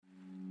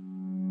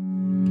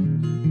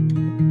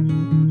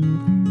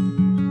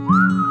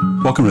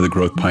Welcome to the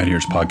Growth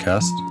Pioneers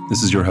podcast.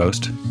 This is your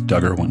host,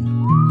 Doug Irwin.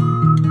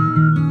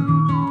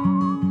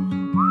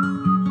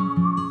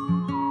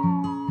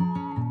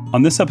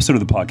 On this episode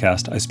of the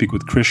podcast, I speak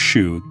with Chris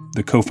Hsu,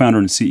 the co-founder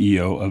and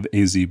CEO of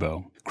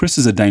Azebo. Chris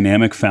is a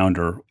dynamic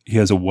founder. He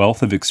has a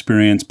wealth of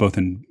experience both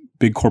in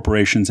big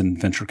corporations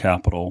and venture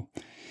capital.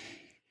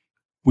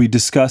 We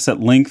discuss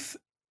at length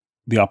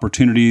the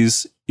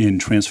opportunities in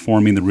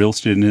transforming the real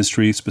estate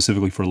industry,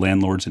 specifically for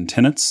landlords and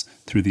tenants,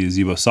 through the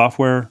Azebo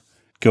software,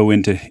 go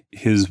into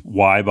his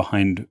why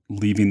behind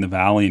leaving the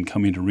Valley and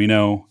coming to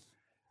Reno,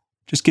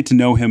 just get to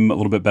know him a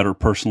little bit better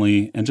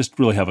personally, and just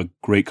really have a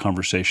great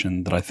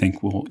conversation that I think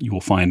you will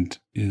find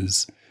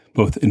is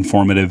both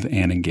informative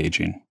and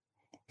engaging.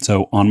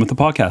 So on with the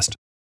podcast.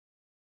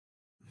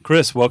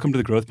 Chris, welcome to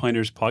the Growth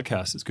Pioneers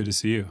podcast. It's good to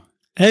see you.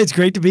 Hey, it's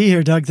great to be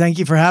here, Doug. Thank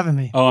you for having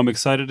me. Oh, I'm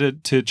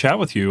excited to chat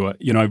with you.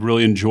 I've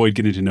really enjoyed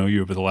getting to know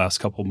you over the last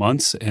couple of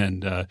months,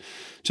 and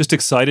just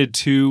excited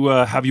to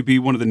have you be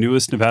one of the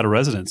newest Nevada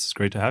residents. It's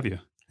great to have you.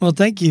 Well,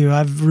 thank you.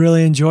 I've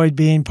really enjoyed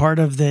being part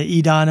of the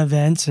EDON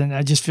events, and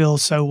I just feel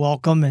so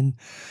welcome and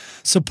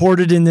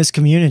supported in this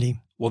community.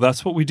 Well,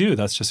 that's what we do.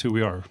 That's just who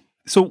we are.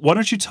 So why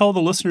don't you tell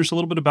the listeners a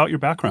little bit about your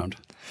background?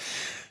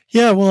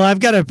 Yeah, well, I've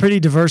got a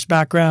pretty diverse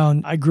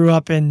background. I grew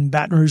up in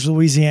Baton Rouge,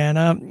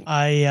 Louisiana.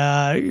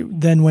 I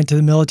then went to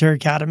the military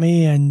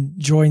academy and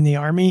joined the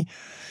Army.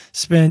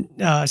 Spent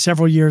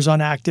several years on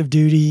active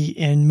duty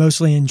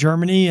mostly in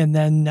Germany, and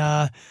then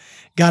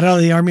got out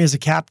of the Army as a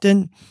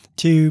captain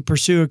to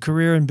pursue a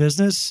career in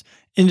business.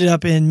 Ended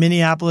up in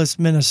Minneapolis,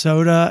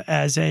 Minnesota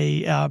as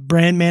a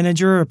brand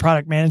manager or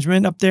product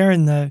management up there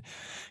in the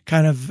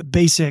kind of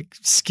basic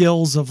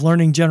skills of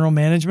learning general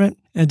management.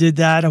 I did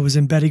that. I was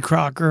in Betty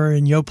Crocker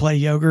and Yoplait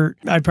yogurt.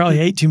 I probably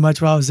ate too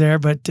much while I was there,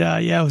 but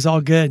it was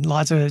all good.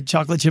 Lots of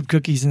chocolate chip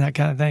cookies and that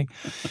kind of thing.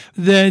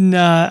 Then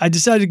I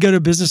decided to go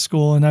to business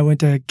school, and I went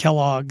to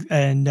Kellogg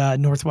and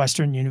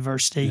Northwestern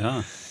University.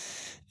 Yeah.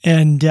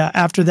 And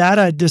after that,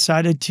 I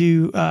decided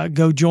to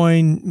go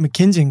join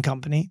McKinsey &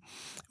 Company,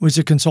 which is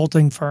a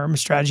consulting firm, a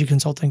strategy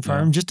consulting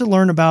firm, just to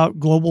learn about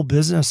global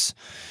business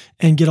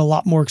and get a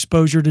lot more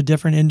exposure to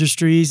different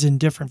industries and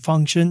different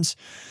functions.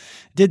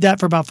 Did that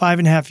for about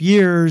 5.5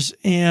 years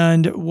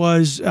and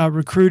was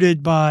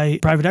recruited by a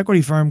private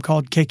equity firm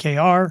called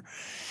KKR,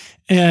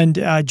 and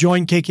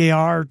joined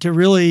KKR to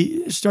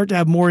really start to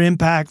have more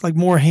impact, like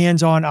more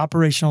hands-on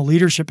operational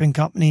leadership in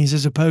companies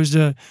as opposed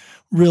to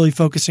really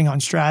focusing on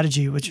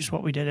strategy, which is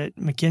what we did at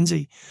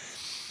McKinsey.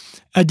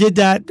 I did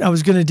that. I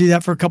was going to do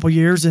that for a couple of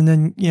years and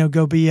then,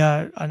 go be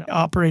an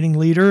operating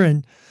leader.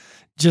 And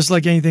just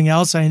like anything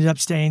else, I ended up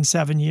staying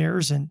 7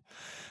 years and,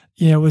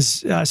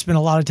 spent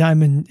a lot of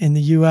time in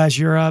the U.S.,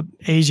 Europe,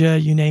 Asia,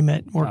 you name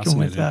it, working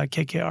with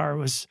KKR.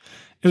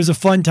 It was a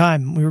fun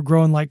time. We were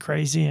growing like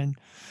crazy. And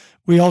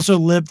we also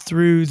lived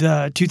through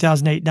the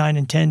 2008, 9,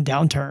 and 10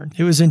 downturn.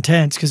 It was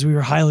intense because we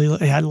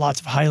had lots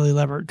of highly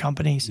levered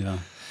companies. Yeah.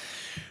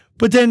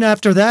 But then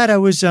after that, I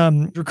was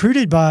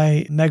recruited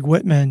by Meg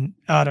Whitman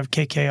out of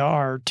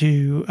KKR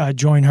to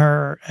join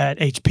her at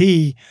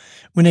HP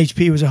when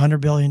HP was a $100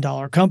 billion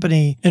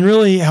company, and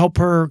really help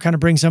her kind of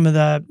bring some of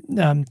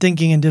the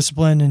thinking and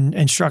discipline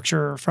and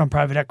structure from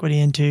private equity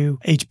into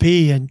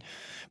HP, and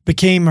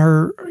became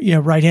her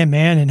right-hand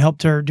man and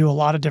helped her do a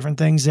lot of different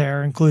things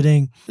there,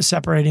 including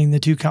separating the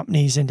two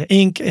companies into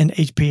Inc. and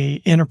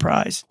HP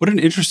Enterprise. What an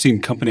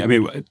interesting company. I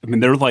mean,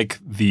 they're like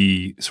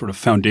the sort of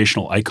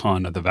foundational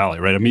icon of the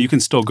Valley, right? I mean, you can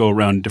still go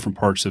around different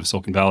parts of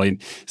Silicon Valley.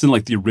 Isn't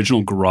like the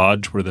original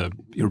garage where the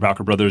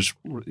Bowker brothers,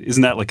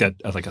 isn't that like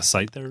a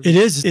site there? It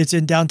is. It's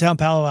in downtown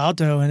Palo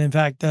Alto. And in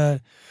fact,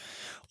 the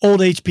old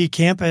HP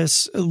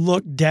campus,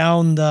 looked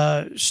down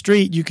the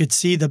street, you could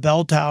see the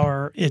bell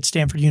tower at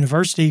Stanford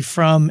University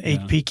from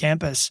HP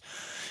campus,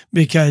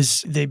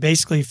 because they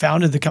basically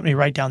founded the company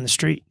right down the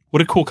street.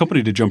 What a cool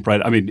company to jump right.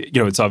 I mean,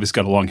 it's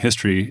obviously got a long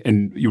history,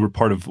 and you were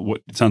part of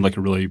what sounded like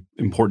a really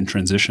important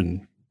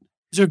transition.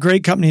 It's a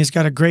great company. It's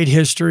got a great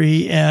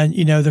history, and,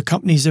 the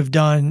companies have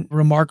done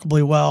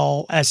remarkably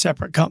well as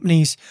separate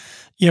companies,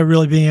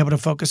 really being able to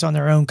focus on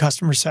their own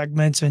customer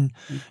segments. And,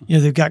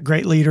 they've got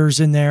great leaders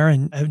in there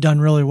and have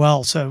done really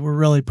well. So we're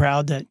really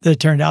proud that it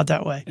turned out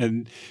that way.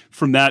 And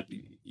from that,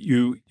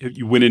 you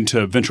went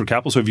into venture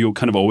capital. So have you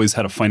kind of always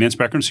had a finance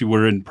background? So you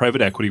were in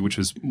private equity, which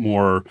was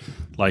more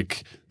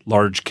like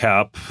large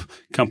cap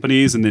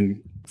companies, and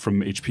then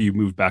from HP, you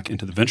moved back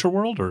into the venture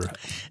world, or?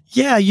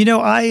 Yeah,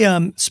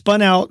 I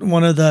spun out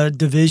one of the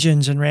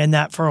divisions and ran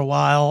that for a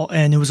while,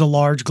 and it was a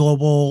large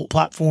global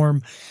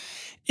platform,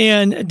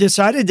 and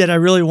decided that I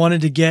really wanted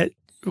to get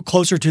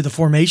closer to the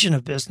formation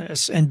of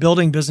business, and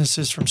building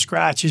businesses from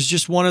scratch is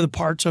just one of the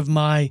parts of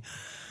I'd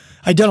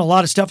done a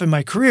lot of stuff in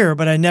my career,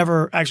 but I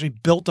never actually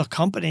built a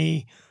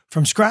company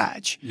from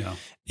scratch. Yeah.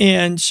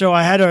 And so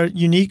I had a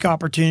unique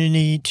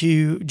opportunity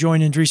to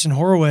join Andreessen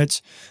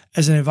Horowitz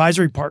as an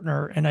advisory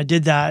partner. And I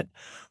did that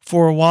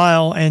for a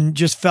while and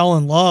just fell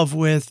in love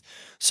with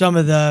some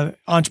of the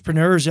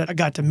entrepreneurs that I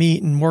got to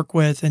meet and work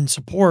with and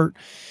support,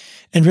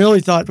 and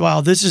really thought,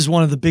 wow, this is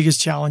one of the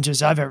biggest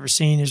challenges I've ever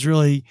seen, is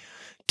really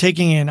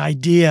taking an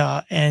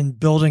idea and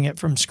building it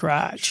from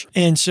scratch.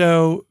 And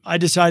so I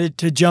decided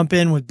to jump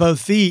in with both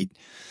feet.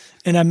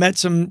 And I met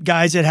some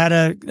guys that had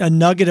a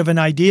nugget of an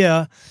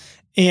idea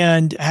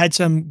and had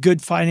some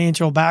good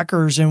financial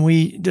backers, and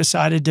we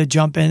decided to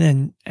jump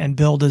in and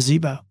build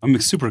Azibo. I'm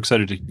super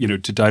excited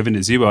to dive into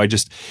Azibo. I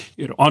just,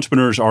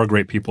 entrepreneurs are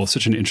great people,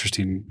 such an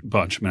interesting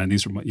bunch. Man,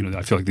 these are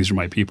I feel like these are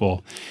my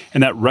people.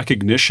 And that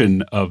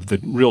recognition of the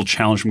real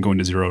challenge from going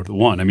to 0 to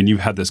 1. I mean, you've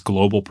had this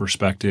global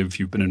perspective.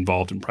 You've been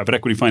involved in private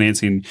equity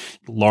financing,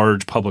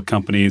 large public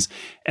companies,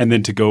 and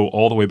then to go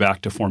all the way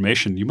back to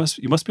formation. You must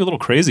be a little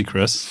crazy,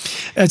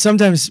 Chris. And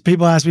sometimes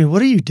people ask me,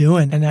 "What are you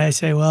doing?" And I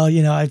say, "Well,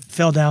 I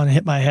fell down and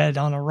hit my head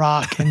on a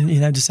rock and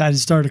decided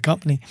to start a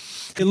company."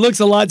 It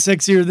looks a lot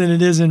sexier than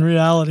it is in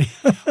reality.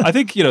 I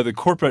think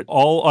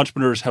all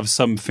entrepreneurs have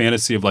some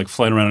fantasy of like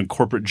flying around in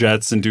corporate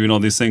jets and doing all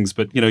these things,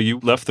 but you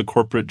left the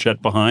corporate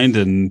jet behind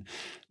and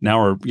now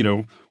are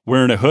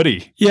wearing a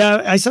hoodie.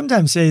 Yeah, I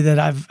sometimes say that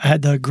I've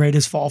had the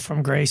greatest fall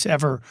from grace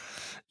ever.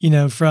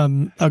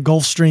 From a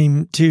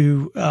Gulfstream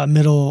to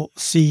middle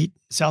seat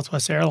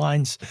Southwest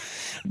Airlines.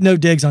 No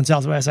digs on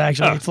Southwest. I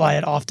actually fly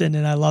it often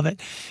and I love it.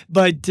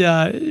 But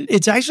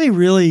it's actually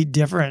really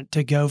different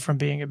to go from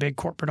being a big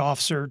corporate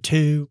officer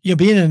to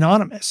being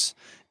anonymous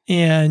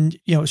and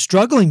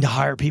struggling to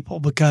hire people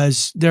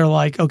because they're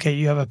like, okay,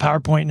 you have a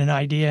PowerPoint and an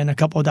idea and a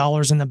couple of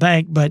dollars in the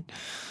bank, but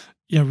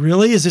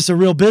really, is this a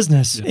real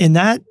business? Yeah. And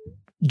that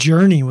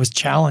journey was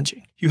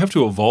challenging. You have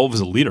to evolve as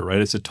a leader, right?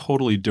 It's a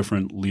totally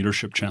different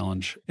leadership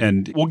challenge.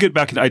 And we'll get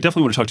back. I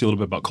definitely want to talk to you a little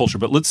bit about culture,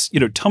 but let's,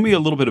 tell me a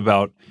little bit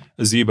about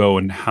Azibo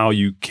and how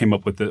you came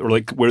up with it, or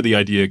like where the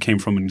idea came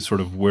from and sort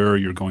of where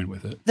you're going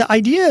with it. The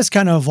idea has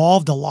kind of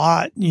evolved a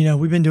lot.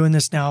 We've been doing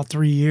this now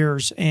 3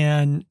 years,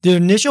 and the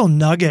initial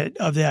nugget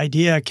of the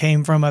idea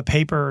came from a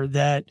paper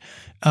that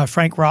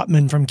Frank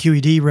Rotman from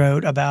QED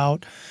wrote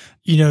about,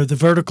 the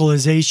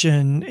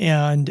verticalization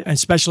and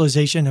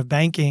specialization of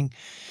banking.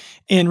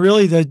 And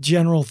really the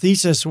general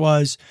thesis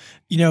was,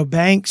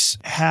 banks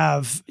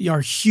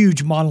are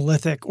huge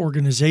monolithic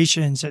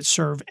organizations that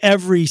serve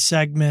every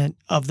segment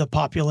of the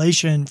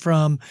population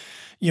from,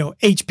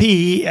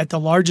 HP at the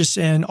largest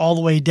end all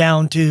the way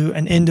down to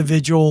an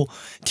individual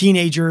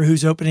teenager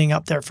who's opening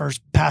up their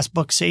first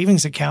passbook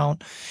savings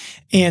account.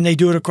 And they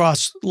do it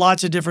across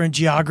lots of different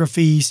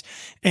geographies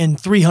and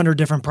 300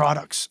 different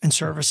products and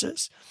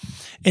services.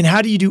 And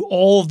how do you do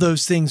all of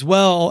those things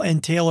well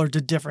and tailor to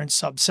different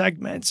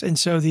subsegments? And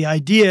so the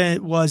idea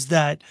was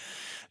that,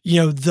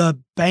 the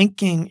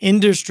banking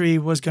industry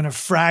was going to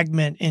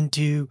fragment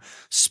into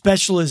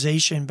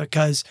specialization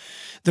because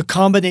the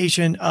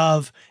combination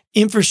of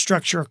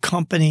infrastructure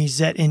companies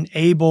that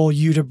enable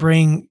you to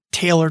bring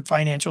tailored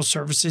financial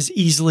services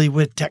easily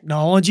with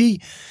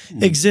technology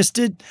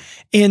existed,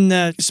 and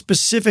the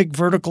specific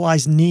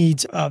verticalized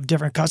needs of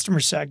different customer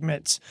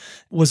segments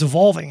was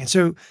evolving. And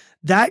so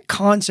that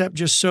concept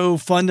just so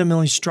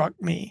fundamentally struck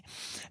me.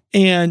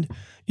 And,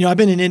 I've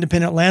been an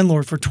independent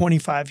landlord for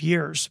 25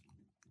 years.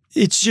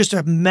 It's just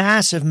a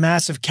massive,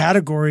 massive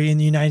category in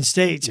the United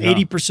States. Yeah.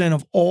 80%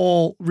 of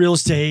all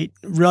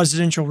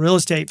residential real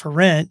estate for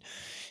rent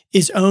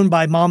is owned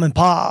by mom and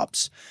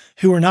pops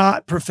who are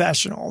not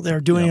professional.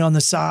 They're doing it on the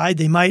side.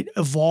 They might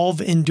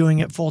evolve in doing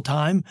it full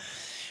time,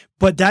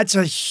 but that's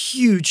a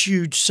huge,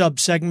 huge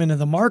subsegment of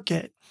the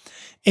market.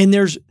 And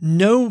there's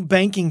no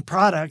banking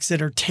products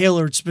that are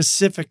tailored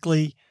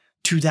specifically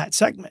to that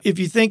segment. If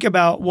you think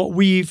about what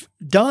we've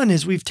done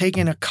is we've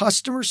taken a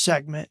customer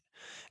segment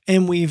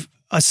and we've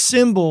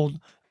assembled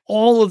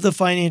all of the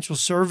financial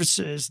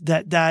services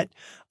that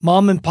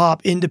mom and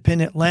pop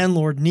independent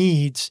landlord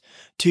needs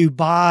to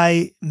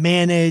buy,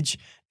 manage,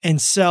 and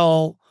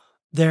sell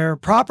their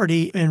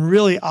property and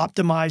really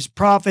optimize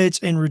profits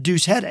and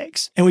reduce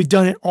headaches. And we've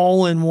done it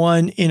all in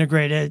one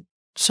integrated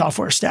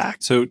software stack.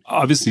 So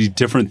obviously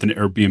different than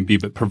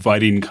Airbnb, but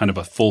providing kind of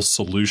a full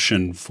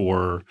solution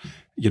for,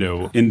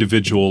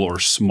 individual or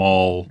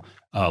small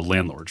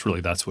landlords. Really,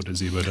 that's what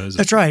Azibo does.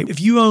 That's right.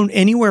 If you own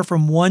anywhere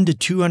from 1 to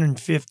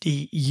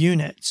 250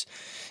 units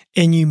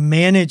and you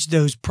manage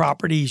those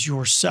properties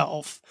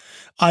yourself,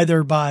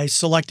 either by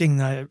selecting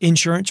the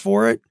insurance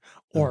for it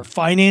or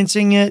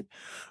financing it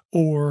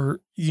or,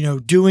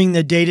 doing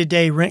the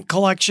day-to-day rent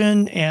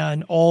collection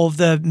and all of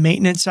the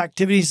maintenance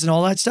activities and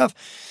all that stuff,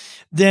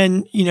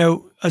 then,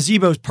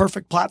 Azibo's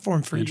perfect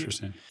platform for you.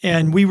 Interesting.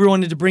 And we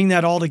wanted to bring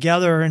that all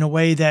together in a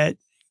way that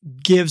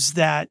gives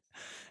that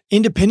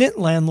independent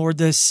landlord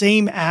the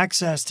same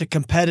access to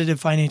competitive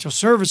financial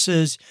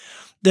services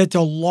that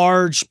the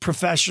large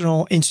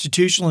professional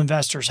institutional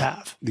investors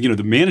have.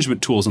 The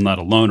management tools on that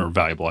alone are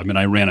valuable. I mean,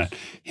 I ran a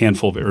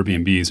handful of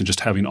Airbnbs and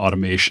just having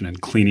automation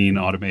and cleaning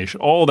automation,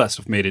 all that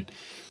stuff made it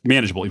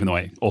manageable, even though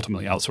I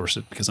ultimately outsourced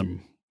it because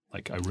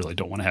I really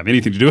don't want to have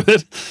anything to do with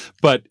it.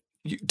 But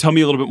tell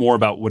me a little bit more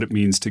about what it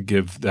means to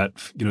give that,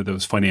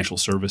 those financial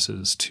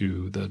services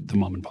to the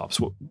mom and pops.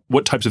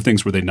 What types of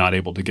things were they not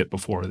able to get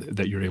before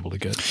that you're able to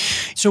get?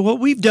 So what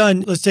we've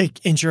done, let's take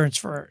insurance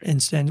for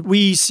instance.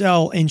 We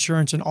sell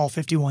insurance in all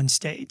 51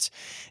 states.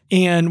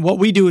 And what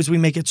we do is we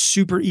make it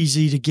super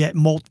easy to get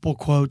multiple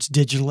quotes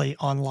digitally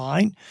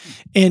online.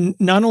 And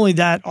not only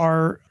that,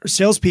 our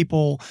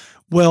salespeople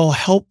will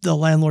help the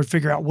landlord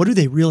figure out what do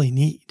they really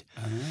need.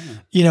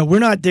 We're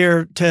not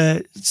there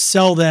to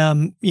sell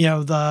them,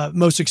 the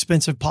most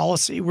expensive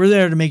policy. We're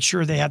there to make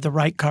sure they have the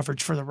right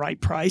coverage for the right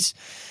price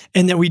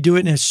and that we do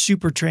it in a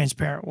super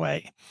transparent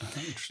way.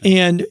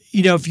 And,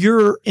 if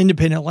you're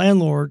independent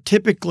landlord,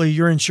 typically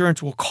your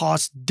insurance will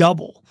cost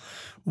double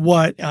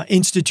what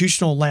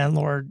institutional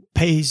landlord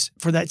pays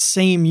for that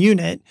same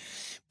unit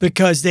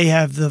because they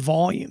have the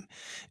volume.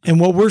 And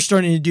what we're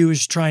starting to do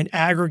is try and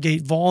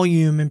aggregate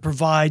volume and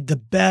provide the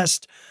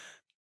best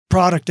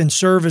product and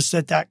service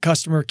that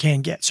customer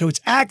can get. So it's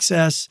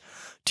access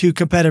to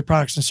competitive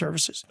products and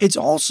services. It's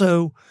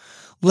also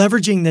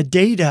leveraging the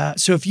data.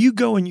 So if you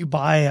go and you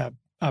buy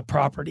a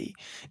property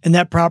and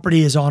that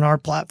property is on our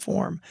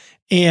platform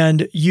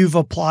and you've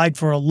applied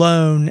for a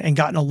loan and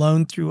gotten a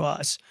loan through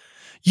us,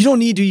 you don't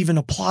need to even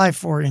apply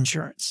for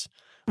insurance.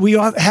 We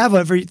have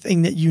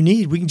everything that you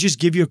need. We can just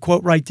give you a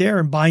quote right there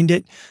and bind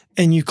it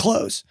and you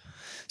close.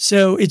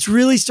 So it's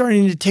really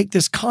starting to take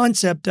this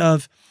concept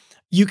of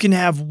you can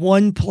have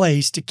one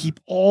place to keep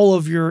all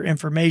of your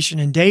information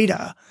and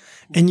data,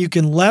 and you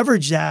can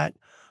leverage that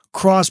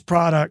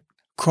cross-product,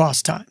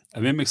 cross-time. I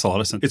mean, it makes a lot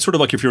of sense. It's sort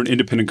of like if you're an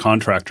independent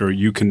contractor,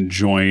 you can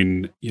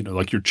join,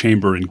 like your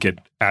chamber and get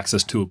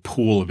access to a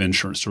pool of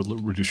insurance to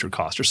reduce your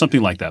cost or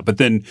something like that. But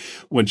then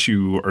once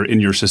you are in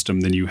your system,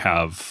 then you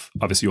have,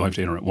 obviously you'll have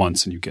to enter it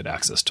once and you get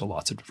access to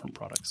lots of different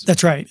products.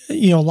 That's right.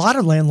 A lot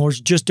of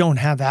landlords just don't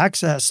have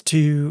access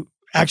to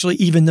actually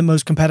even the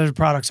most competitive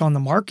products on the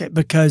market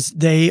because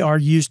they are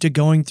used to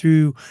going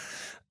through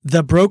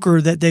the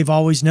broker that they've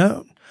always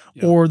known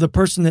or the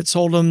person that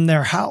sold them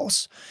their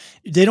house.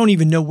 They don't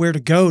even know where to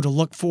go to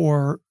look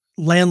for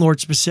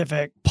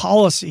landlord-specific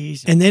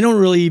policies, and they don't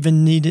really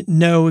even need to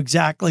know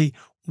exactly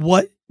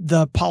what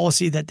the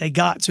policy that they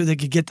got so they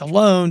could get the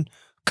loan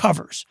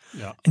covers.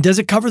 Yeah. And does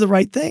it cover the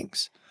right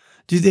things?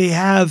 Do they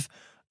have,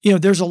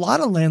 there's a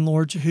lot of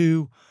landlords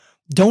who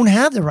don't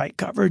have the right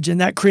coverage, and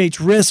that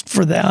creates risk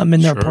for them in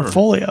their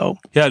portfolio.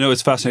 Yeah, no,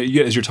 it's fascinating.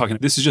 As you're talking,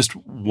 this is just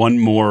one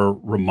more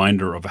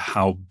reminder of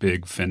how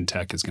big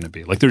fintech is going to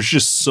be. Like there's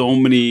just so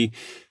many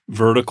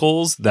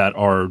verticals that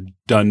are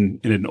done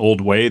in an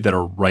old way that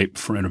are ripe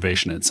for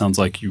innovation. It sounds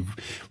like you've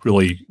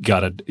really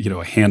got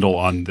a handle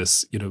on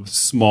this,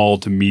 small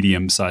to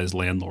medium-sized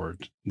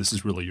landlord. This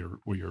is really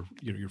where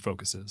your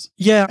focus is.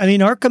 Yeah, I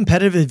mean, our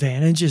competitive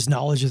advantage is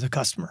knowledge of the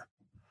customer.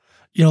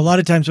 A lot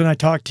of times when I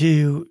talk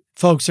to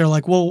folks, they're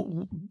like,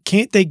 well,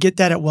 can't they get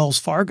that at Wells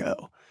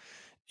Fargo?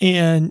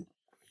 And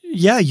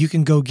yeah, you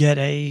can go get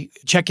a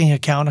checking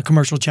account, a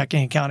commercial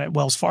checking account at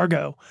Wells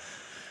Fargo,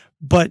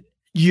 but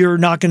you're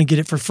not going to get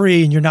it for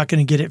free and you're not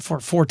going to get it for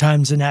 4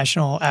 times the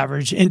national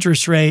average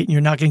interest rate. And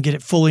you're not going to get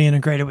it fully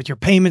integrated with your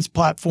payments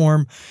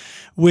platform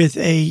with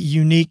a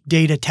unique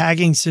data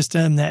tagging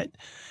system that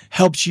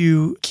helps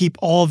you keep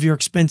all of your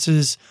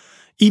expenses.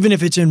 Even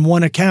if it's in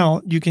one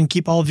account, you can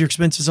keep all of your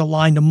expenses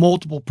aligned to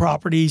multiple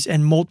properties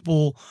and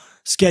multiple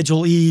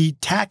Schedule E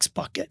tax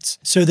buckets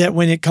so that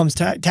when it comes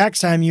to tax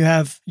time,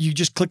 you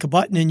just click a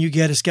button and you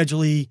get a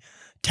Schedule E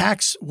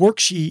tax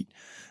worksheet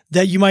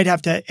that you might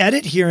have to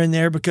edit here and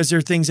there because there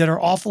are things that are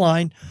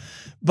offline,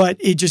 but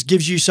it just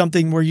gives you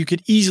something where you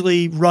could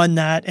easily run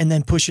that and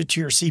then push it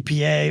to your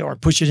CPA or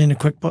push it into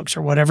QuickBooks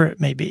or whatever it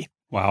may be.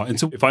 Wow. And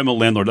so if I'm a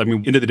landlord, I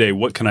mean, end of the day,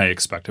 what can I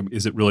expect?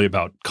 Is it really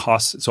about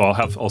costs? So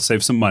I'll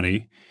save some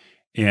money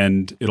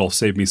and it'll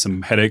save me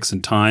some headaches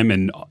and time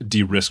and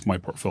de-risk my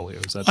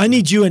portfolio. I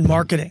need you in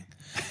marketing.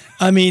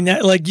 I mean,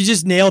 you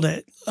just nailed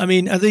it. I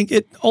mean, I think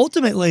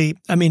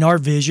our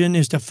vision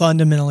is to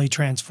fundamentally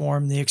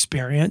transform the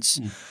experience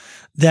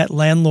that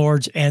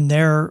landlords and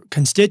their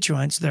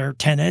constituents, their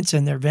tenants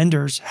and their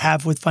vendors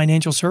have with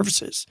financial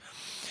services.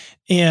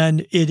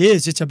 And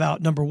it's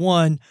about, number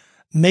one,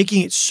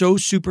 making it so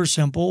super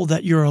simple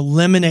that you're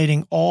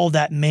eliminating all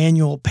that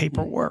manual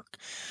paperwork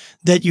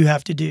that you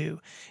have to do.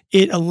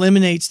 It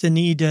eliminates the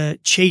need to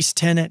chase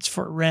tenants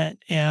for rent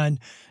and,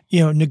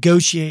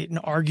 negotiate and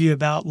argue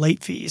about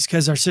late fees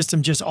because our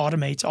system just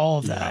automates all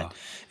of that.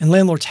 And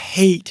landlords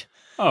hate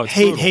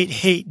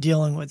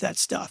dealing with that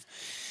stuff.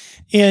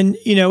 And,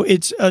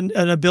 it's an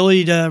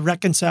ability to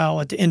reconcile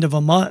at the end of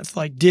a month.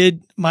 Like,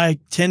 did my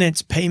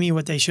tenants pay me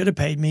what they should have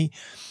paid me?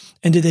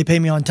 And did they pay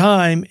me on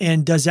time?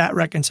 And does that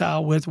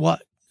reconcile with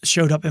what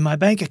showed up in my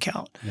bank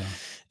account? Yeah.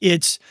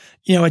 It's,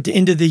 at the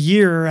end of the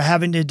year,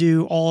 having to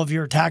do all of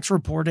your tax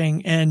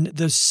reporting. And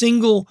the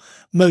single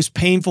most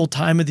painful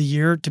time of the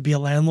year to be a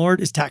landlord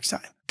is tax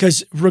time.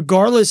 Because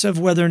regardless of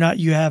whether or not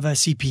you have a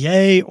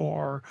CPA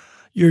or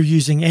you're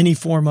using any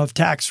form of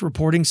tax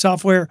reporting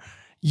software,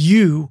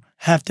 you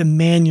have to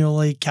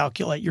manually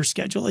calculate your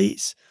Schedule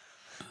E's.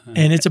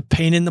 And it's a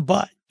pain in the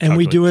butt. And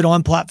we do it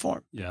on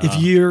platform. Yeah.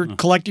 If you're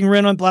collecting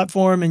rent on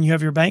platform and you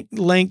have your bank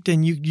linked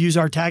and you use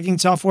our tagging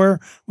software,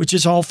 which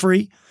is all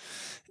free,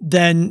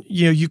 then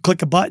you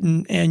click a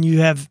button and you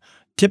have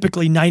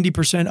typically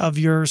 90% of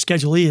your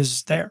Schedule E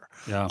is there.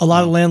 Yeah. A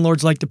lot of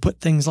landlords like to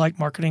put things like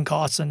marketing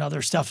costs and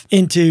other stuff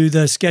into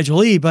the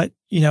Schedule E, but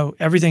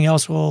everything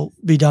else will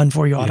be done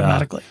for you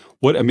automatically.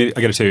 I got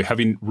to tell you,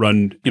 having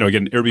run,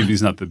 again, Airbnb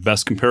is not the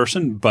best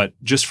comparison, but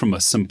just from a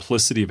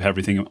simplicity of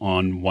everything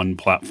on one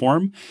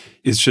platform,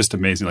 it's just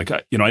amazing. Like,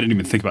 I didn't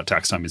even think about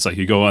tax time. It's like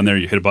you go on there,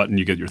 you hit a button,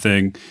 you get your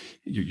thing,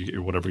 you get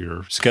whatever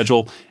your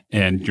schedule,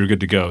 and you're good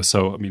to go.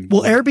 So,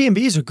 well, Airbnb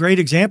is a great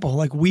example.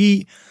 Like,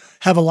 we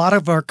have a lot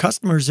of our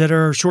customers that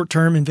are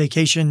short-term and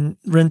vacation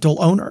rental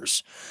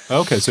owners.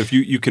 Okay, so if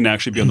you can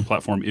actually be on the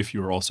platform if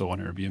you're also on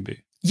Airbnb.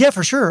 Yeah,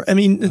 for sure.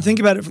 Think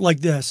about it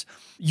like this.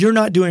 You're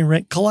not doing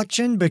rent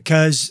collection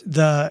because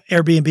the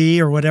Airbnb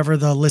or whatever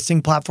the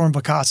listing platform,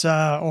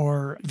 Vacasa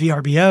or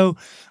VRBO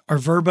or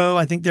Vrbo,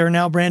 I think they're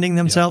now branding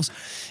themselves.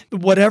 Yeah.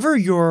 Whatever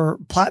your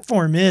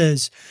platform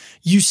is,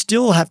 you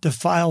still have to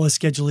file a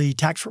Schedule E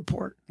tax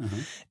report. Mm-hmm.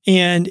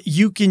 And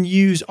you can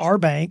use our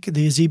bank,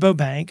 the Azibo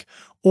Bank,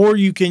 or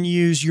you can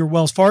use your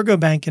Wells Fargo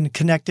bank and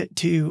connect it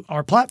to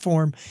our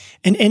platform.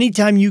 And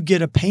anytime you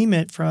get a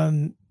payment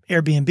from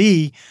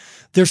Airbnb,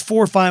 there's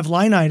 4 or 5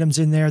 line items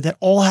in there that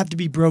all have to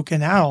be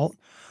broken out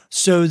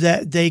so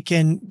that they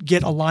can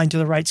get aligned to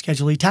the right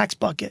Schedule E tax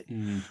bucket.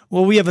 Mm.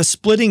 Well, we have a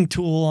splitting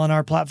tool on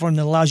our platform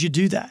that allows you to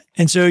do that.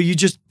 And so you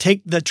just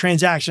take the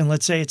transaction,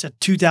 let's say it's a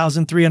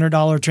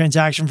 $2,300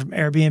 transaction from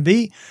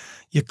Airbnb,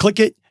 you click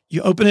it,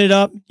 you open it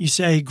up, you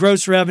say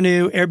gross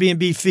revenue,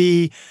 Airbnb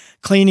fee,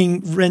 cleaning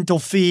rental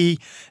fee,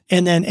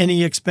 and then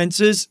any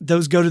expenses,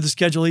 those go to the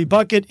Schedule E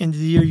bucket. End of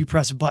the year, you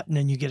press a button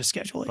and you get a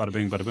Schedule E. Bada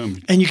bing, bada boom.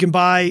 And you can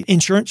buy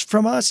insurance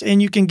from us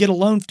and you can get a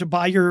loan to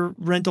buy your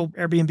rental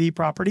Airbnb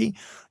property.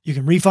 You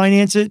can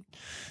refinance it.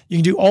 You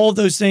can do all of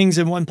those things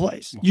in one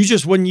place. You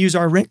just wouldn't use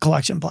our rent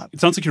collection platform. It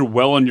sounds like you're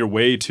well on your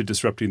way to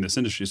disrupting this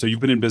industry. So you've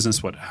been in business,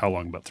 how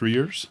long? About 3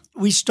 years?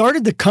 We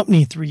started the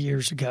company 3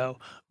 years ago.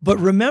 But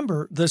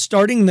remember,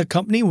 starting the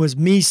company was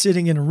me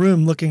sitting in a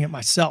room looking at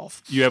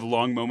myself. You have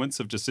long moments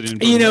of just sitting in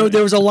front of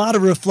there was a lot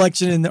of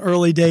reflection in the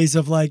early days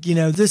of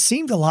this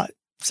seemed a lot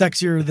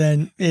sexier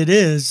than it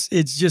is.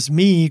 It's just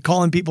me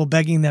calling people,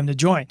 begging them to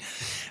join.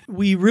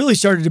 We really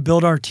started to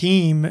build our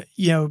team,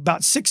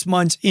 about 6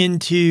 months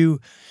into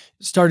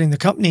starting the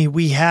company,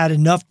 we had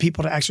enough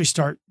people to actually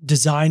start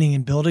designing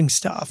and building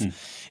stuff.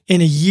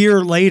 And a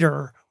year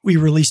later, we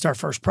released our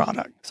first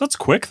product. So that's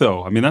quick,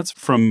 though. That's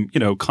from,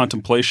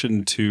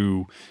 contemplation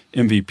to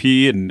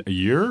MVP in a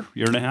year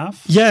and a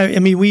half? Yeah.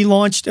 We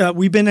launched,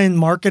 we've been in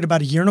market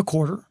about a year and a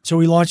quarter. So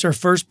we launched our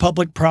first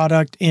public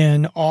product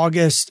in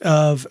August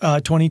of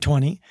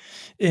 2020.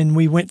 And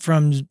we went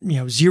from,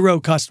 0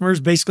 customers,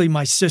 basically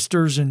my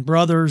sisters and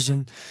brothers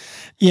and,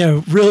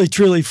 really,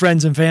 truly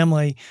friends and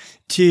family,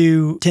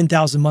 to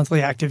 10,000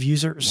 monthly active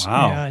users.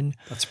 Wow. And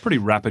that's pretty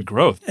rapid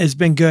growth. It's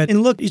been good.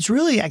 And look, it's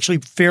really actually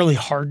fairly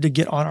hard to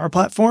get on our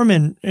platform.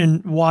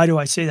 And why do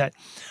I say that?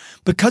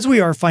 Because we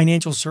are a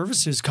financial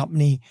services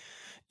company,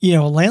 a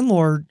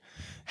landlord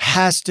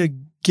has to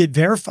get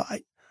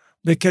verified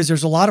because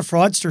there's a lot of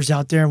fraudsters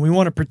out there and we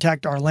want to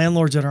protect our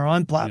landlords that are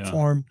on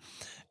platform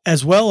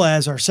as well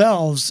as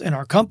ourselves and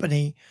our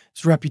company's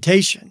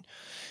reputation.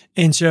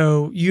 And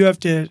so you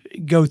have to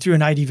go through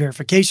an ID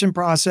verification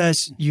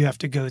process. You have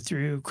to go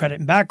through credit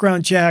and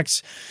background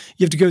checks.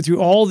 You have to go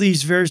through all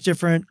these various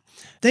different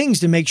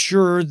things to make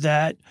sure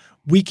that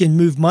we can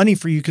move money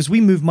for you because we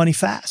move money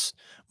fast.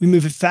 We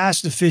move it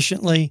fast,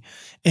 efficiently,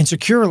 and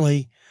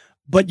securely,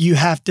 but you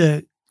have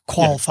to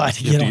qualify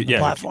to get on the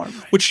platform.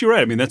 Right? Which you're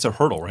right. That's a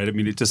hurdle, right?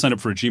 To sign up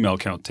for a Gmail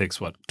account takes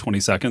 20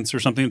 seconds or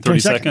something, 30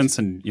 seconds.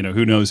 And,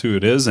 who knows who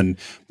it is.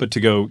 But to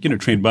go,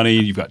 train money,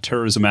 you've got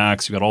Terrorism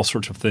Acts, you've got all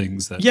sorts of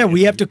things that. Yeah,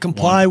 we have to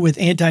comply with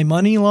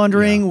anti-money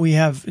laundering. Yeah. We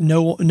have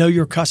know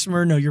your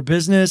customer, know your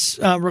business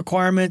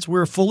requirements.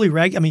 We're fully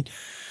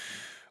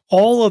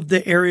all of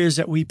the areas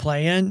that we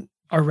play in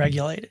are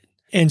regulated.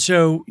 And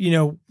so,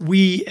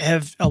 we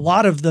have a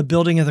lot of the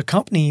building of the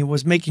company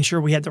was making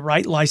sure we had the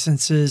right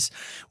licenses,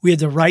 we had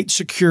the right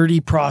security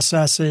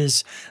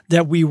processes,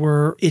 that we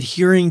were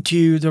adhering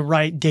to the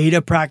right data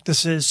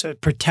practices to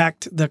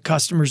protect the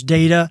customer's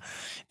data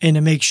and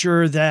to make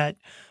sure that,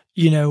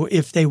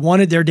 if they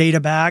wanted their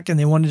data back and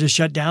they wanted to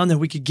shut down, that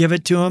we could give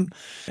it to them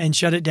and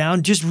shut it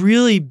down. Just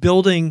really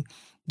building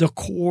the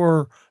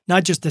core,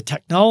 not just the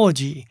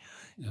technology,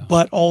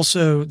 but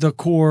also the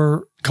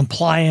core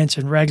compliance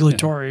and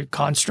regulatory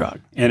construct.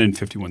 And in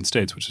 51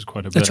 states, which is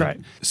quite a bit. That's right.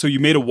 So you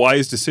made a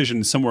wise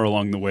decision somewhere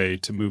along the way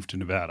to move to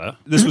Nevada.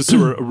 This was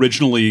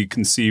originally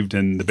conceived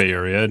in the Bay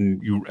Area,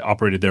 and you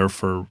operated there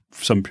for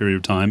some period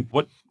of time.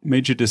 What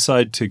made you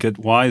decide to get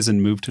wise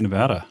and move to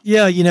Nevada?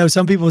 Yeah,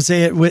 some people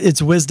say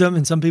it's wisdom,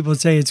 and some people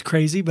say it's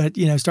crazy, but,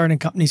 starting a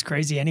company's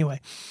crazy anyway.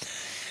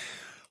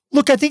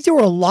 Look, I think there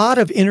were a lot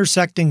of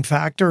intersecting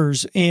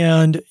factors.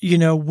 And,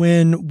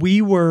 when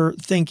we were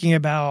thinking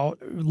about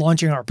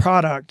launching our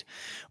product,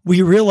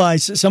 we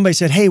realized that somebody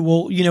said, hey,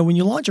 well, when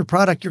you launch a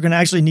product, you're going to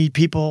actually need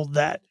people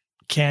that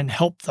can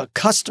help the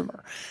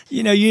customer.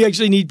 You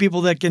actually need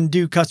people that can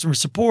do customer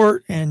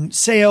support and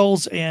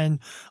sales and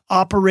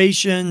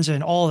operations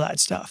and all of that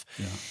stuff.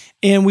 Yeah.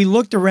 And we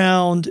looked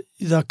around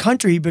the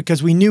country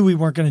because we knew we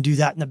weren't going to do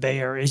that in the Bay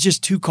Area. It's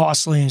just too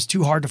costly and it's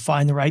too hard to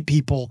find the right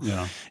people.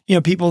 Yeah.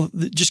 People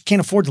that just can't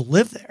afford to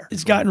live there.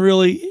 It's gotten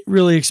really,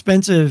 really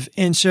expensive.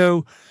 And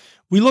so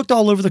we looked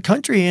all over the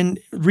country, and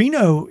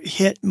Reno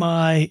hit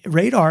my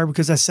radar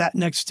because I sat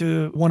next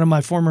to one of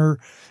my former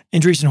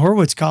Andreessen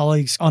Horowitz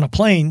colleagues on a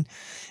plane.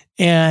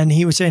 And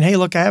he was saying, hey,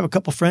 look, I have a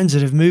couple friends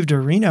that have moved to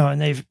Reno,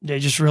 and they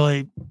just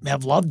really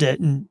have loved it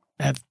and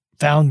have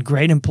found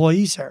great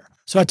employees there.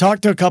 So I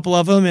talked to a couple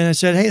of them and I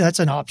said, hey, that's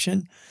an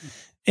option.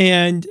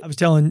 And I was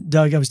telling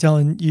Doug, I was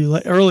telling you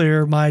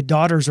earlier, my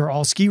daughters are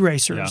all ski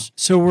racers. Yeah.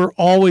 So we're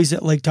always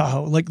at Lake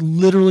Tahoe, like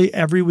literally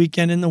every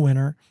weekend in the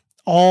winter,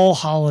 all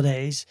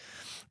holidays.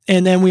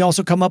 And then we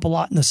also come up a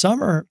lot in the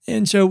summer.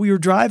 And so we were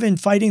driving,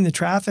 fighting the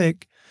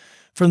traffic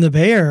from the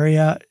Bay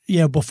Area,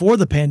 before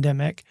the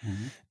pandemic.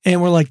 Mm-hmm.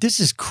 And we're like, this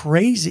is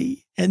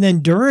crazy. And then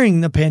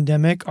during the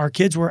pandemic, our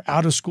kids were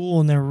out of school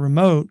and they were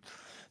remote.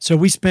 So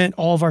we spent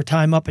all of our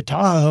time up at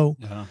Tahoe.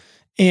 Yeah.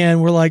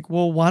 And we're like,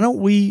 well, why don't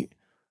we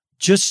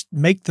just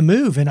make the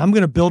move? And I'm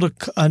going to build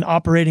an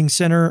operating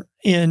center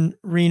in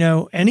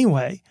Reno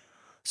anyway.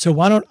 So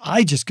why don't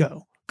I just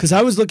go? Because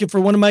I was looking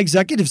for one of my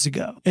executives to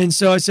go. And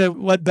so I said,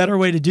 what better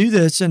way to do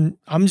this? And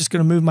I'm just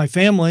going to move my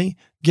family,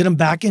 get them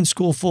back in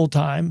school full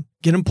time,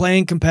 get them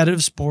playing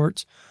competitive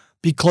sports,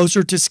 be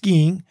closer to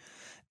skiing,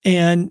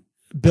 and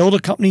build a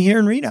company here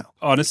in Reno.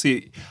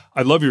 Honestly,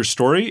 I love your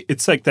story.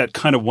 It's like that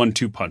kind of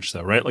 1-2 punch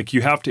though, right? Like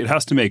it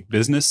has to make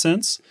business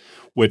sense,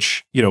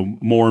 which,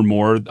 more and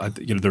more,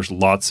 there's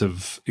lots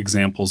of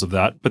examples of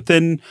that. But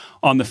then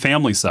on the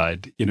family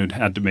side, it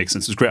had to make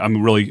sense. It's great.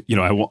 I'm really,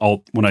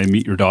 when I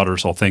meet your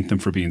daughters, I'll thank them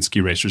for being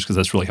ski racers because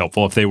that's really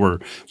helpful. If they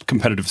were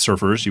competitive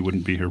surfers, you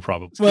wouldn't be here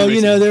probably. Well,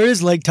 there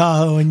is Lake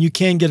Tahoe and you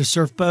can get a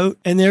surf boat,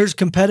 and there's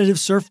competitive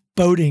surf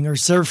boating or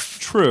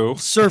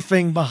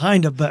surfing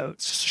behind a boat.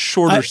 It's just a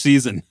shorter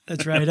season.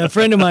 That's right. A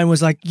friend of mine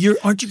was like,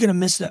 aren't you going to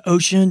miss the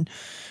ocean?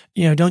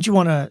 Don't you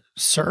want to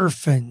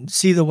surf and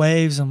see the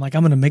waves? I'm like,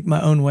 I'm going to make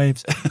my own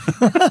waves.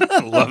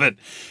 I love it.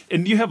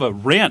 And you have a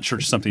ranch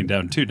or something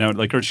down too. Now,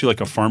 aren't you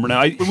like a farmer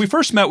now? When we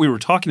first met, we were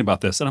talking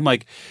about this, and I'm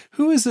like,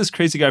 who is this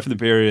crazy guy from the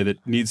Bay Area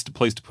that needs a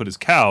place to put his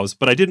cows?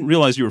 But I didn't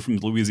realize you were from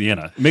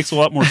Louisiana. It makes a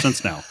lot more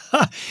sense now.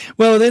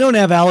 Well, they don't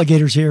have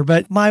alligators here,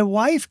 but my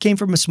wife came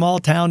from a small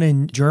town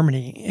in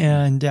Germany,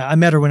 and I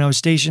met her when I was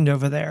stationed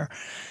over there.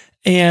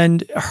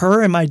 And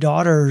her and my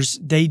daughters,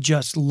 they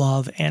just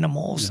love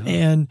animals,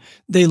 and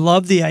they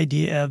love the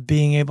idea of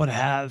being able to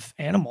have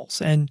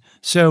animals. And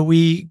so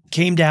we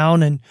came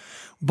down and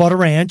bought a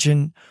ranch,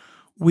 and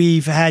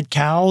we've had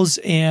cows,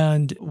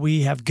 and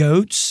we have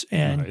goats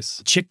and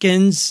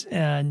chickens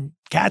and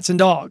cats and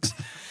dogs.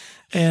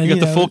 And you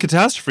got the full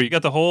catastrophe. You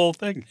got the whole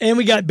thing. And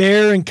we got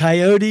bear and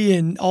coyote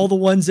and all the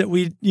ones that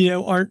we,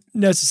 aren't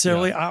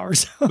necessarily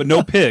ours. But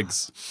no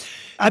pigs.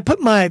 I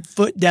put my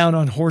foot down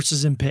on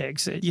horses and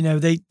pigs.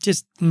 They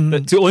just...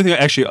 That's the only thing.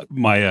 Actually,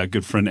 my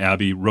good friend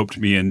Abby roped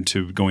me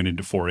into going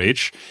into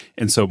 4-H.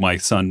 And so my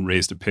son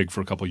raised a pig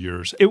for a couple of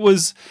years.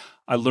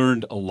 I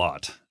learned a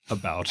lot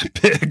about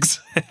pigs,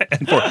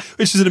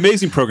 which is an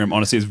amazing program.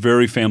 Honestly, it's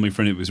very family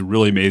friendly. It was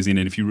really amazing.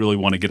 And if you really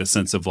want to get a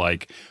sense of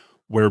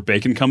where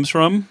bacon comes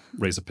from,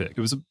 raise a pig.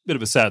 It was a bit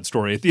of a sad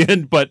story at the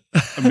end, but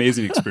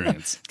amazing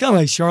experience. It's kind of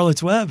like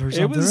Charlotte's Web or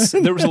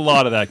something. There was a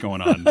lot of that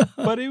going on,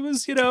 but it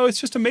was, it's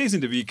just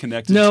amazing to be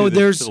connected to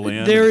the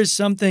land. There is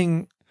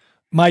something,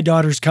 my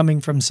daughter's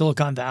coming from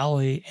Silicon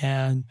Valley,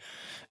 and,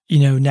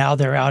 now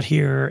they're out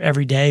here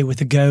every day with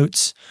the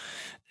goats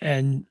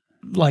and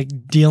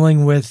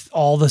dealing with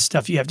all the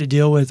stuff you have to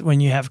deal with when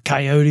you have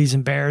coyotes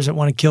and bears that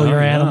want to kill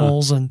your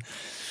animals. And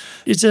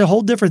it's a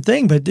whole different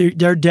thing, but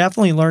they're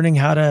definitely learning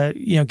how to,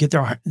 get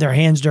their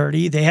hands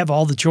dirty. They have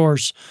all the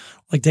chores.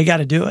 They got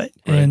to do it.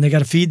 Right. And they got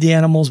to feed the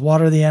animals,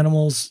 water the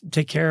animals,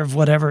 take care of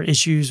whatever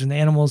issues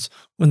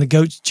when the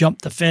goats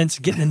jump the fence,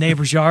 get in the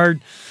neighbor's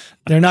yard.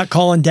 They're not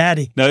calling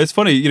daddy. Now, it's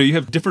funny, you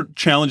have different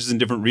challenges in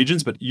different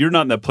regions, but you're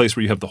not in that place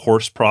where you have the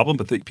horse problem,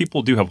 but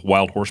people do have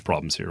wild horse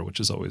problems here,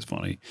 which is always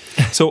funny.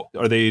 So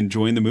are they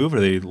enjoying the move? Are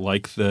they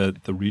like the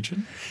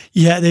region?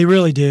 Yeah, they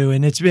really do.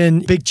 And it's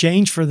been a big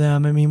change for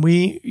them. I mean,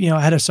 we,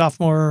 had a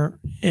sophomore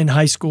in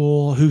high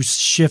school who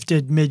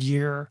shifted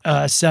mid-year,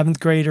 a 7th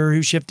grader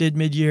who shifted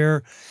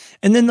mid-year.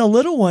 And then the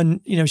little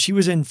one, she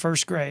was in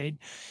 1st grade,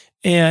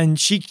 and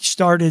she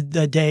started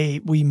the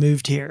day we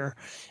moved here.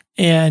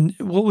 And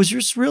what was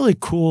just really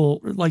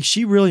cool,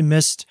 she really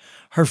missed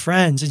her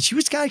friends. And she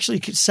was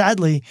actually,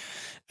 sadly,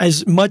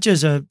 as much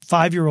as a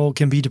 5-year-old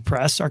can be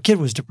depressed, our kid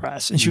was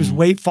depressed. And she was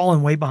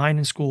falling way behind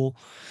in school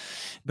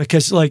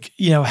because,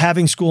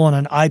 having school on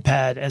an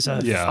iPad as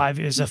a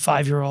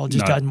 5-year-old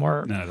just doesn't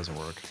work. No, it doesn't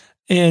work.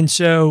 And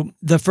so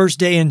the first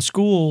day in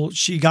school,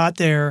 she got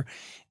there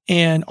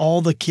and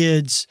all the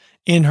kids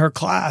in her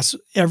class,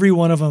 every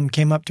one of them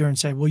came up to her and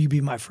said, "Will you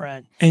be my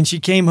friend?" And she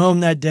came home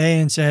that day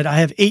and said, "I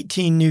have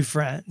 18 new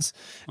friends."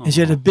 And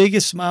she had the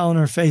biggest smile on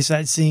her face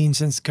I'd seen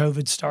since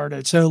COVID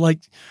started. So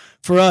like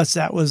for us,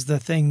 that was the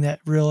thing that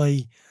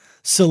really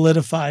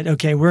solidified,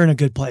 okay, we're in a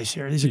good place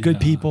here. These are good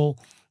people.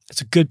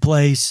 It's a good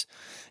place.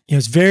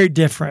 It's very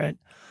different,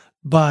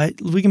 but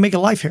we can make a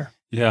life here.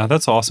 Yeah,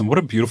 that's awesome. What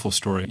a beautiful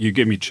story. You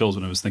gave me chills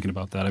when I was thinking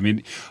about that. I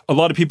mean, a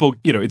lot of people,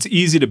 it's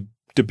easy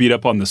to beat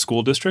up on the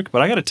school district,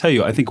 but I got to tell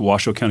you, I think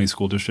Washoe County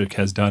School District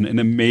has done an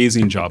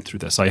amazing job through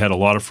this. I had a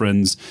lot of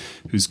friends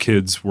whose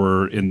kids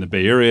were in the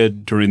Bay Area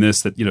during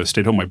this that,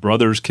 stayed home. My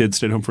brother's kids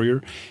stayed home for a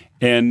year.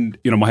 And,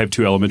 I have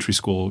 2 elementary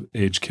school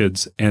age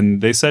kids,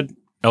 and they said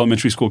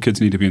elementary school kids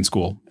need to be in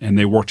school, and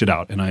they worked it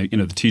out. And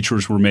the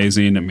teachers were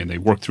amazing. I mean, they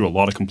worked through a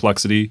lot of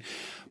complexity.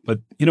 But,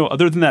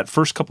 other than that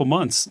first couple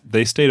months,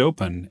 they stayed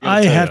open.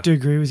 I have to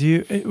agree with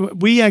you.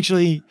 We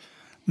actually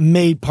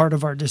made part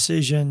of our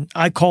decision.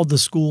 I called the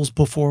schools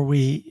before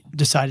we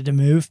decided to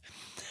move.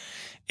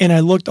 And I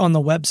looked on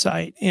the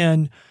website,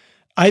 and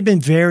I've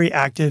been very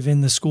active in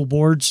the school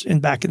boards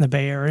and back in the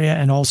Bay Area,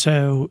 and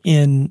also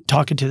in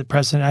talking to the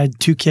president. I had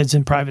 2 kids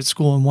in private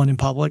school and 1 in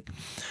public.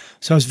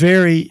 So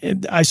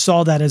I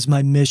saw that as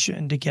my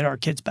mission to get our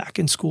kids back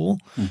in school.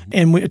 Mm-hmm.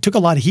 And it took a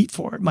lot of heat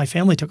for it. My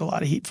family took a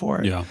lot of heat for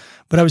it. Yeah.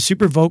 But I was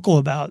super vocal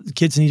about the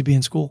kids need to be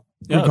in school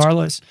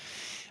regardless.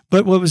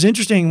 But what was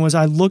interesting was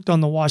I looked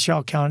on the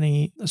Washoe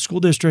County School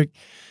District,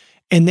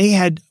 and they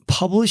had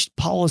published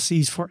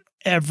policies for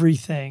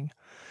everything.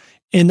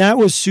 And that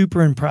was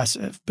super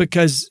impressive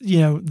because,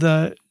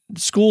 the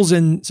schools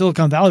in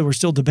Silicon Valley were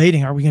still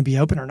debating, are we going to be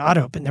open or not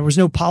open? There was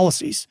no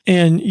policies.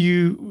 And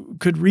you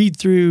could read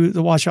through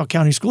the Washoe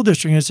County School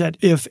District and it said,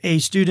 if a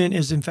student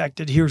is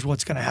infected, here's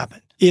what's going to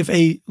happen. If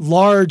a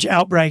large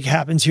outbreak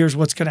happens, here's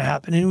what's going to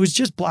happen. And it was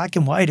just black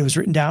and white. It was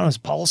written down as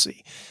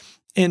policy.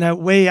 And a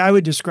way I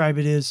would describe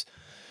it is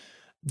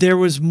there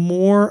was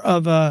more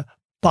of a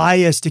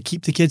bias to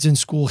keep the kids in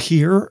school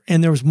here,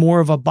 and there was more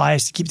of a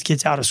bias to keep the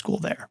kids out of school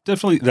there.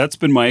 Definitely, that's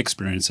been my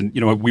experience. And,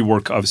 we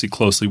work obviously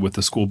closely with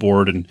the school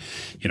board, and,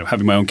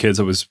 having my own kids,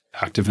 I was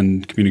active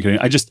in communicating.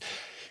 I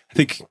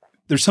think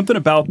there's something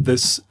about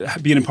this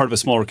being a part of a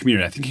smaller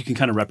community. I think you can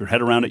kind of wrap your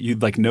head around it.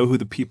 You'd know who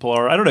the people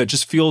are. I don't know. It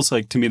just feels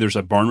like to me there's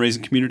a barn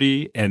raising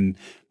community and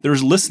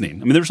there's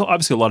listening. I mean, there's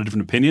obviously a lot of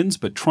different opinions,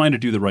 but trying to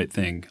do the right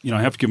thing.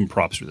 I have to give them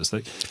props for this.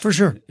 For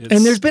sure.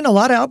 And there's been a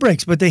lot of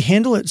outbreaks, but they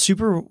handle it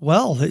super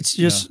well. It's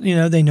just,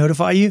 they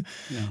notify you.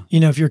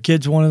 Yeah. If your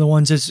kid's one of the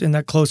ones that's in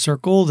that close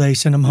circle, they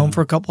send them home for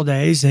a couple of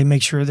days. They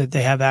make sure that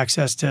they have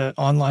access to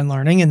online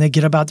learning and they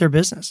get about their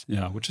business.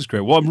 Yeah, which is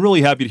great. Well, I'm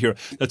really happy to hear.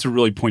 That's a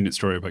really poignant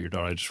story about your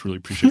daughter. I just really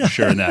appreciate you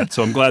sharing that.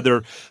 So I'm glad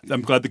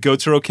the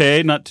goats are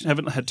okay.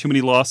 Haven't had too many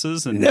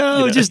losses. And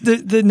just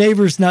the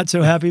neighbors not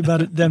so happy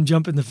about them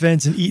jumping the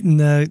fence and eating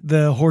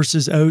the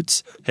horse's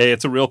oats. Hey,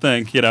 it's a real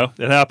thing. It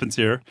happens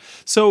here.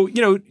 So,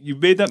 you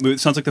made that move. It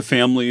sounds like the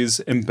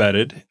family's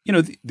embedded.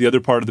 The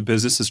other part of the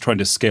business is trying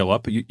to scale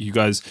up. You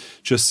guys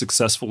just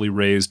successfully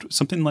raised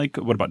something like,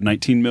 what, about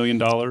 $19 million?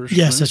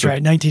 Yes, that's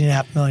right.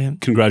 $19.5 million.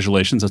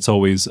 Congratulations. That's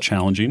always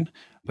challenging.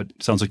 But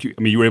it sounds like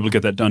you were able to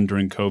get that done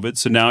during COVID.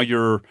 So now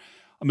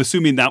I'm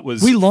assuming that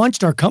was... We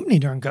launched our company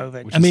during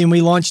COVID.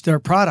 We launched our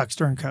products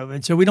during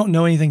COVID, so we don't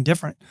know anything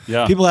different.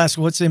 Yeah. People ask,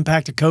 what's the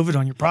impact of COVID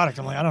on your product?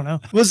 I'm like, I don't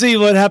know. We'll see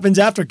what happens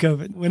after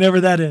COVID,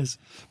 whenever that is.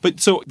 But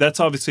so that's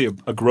obviously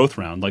a growth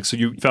round. So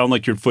you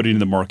found your footing in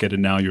the market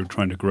and now you're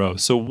trying to grow.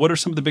 So what are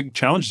some of the big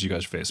challenges you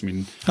guys face?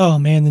 Oh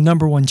man, the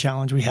number one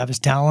challenge we have is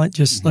talent.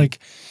 Just it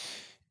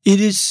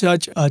is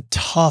such a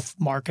tough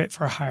market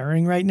for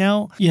hiring right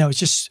now. It's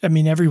just,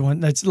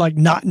 everyone, that's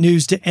not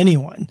news to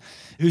anyone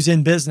who's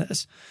in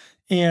business.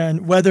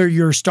 And whether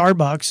you're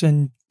Starbucks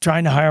and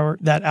trying to hire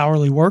that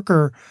hourly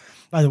worker,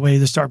 by the way,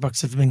 the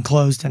Starbucks have been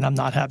closed and I'm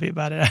not happy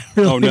about it. I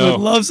really would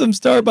love some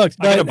Starbucks.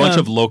 I got a bunch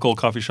of local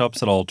coffee shops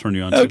that I'll turn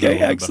you on to. Okay,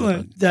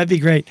 excellent. That'd be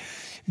great.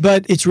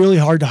 But it's really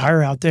hard to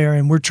hire out there,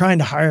 and we're trying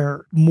to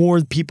hire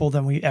more people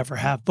than we ever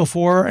have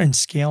before and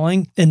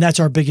scaling. And that's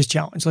our biggest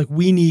challenge.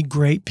 We need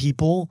great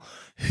people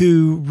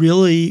who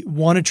really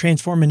want to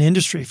transform an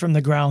industry from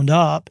the ground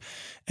up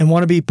and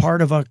want to be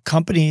part of a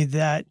company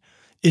that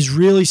is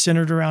really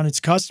centered around its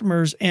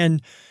customers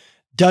and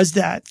does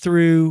that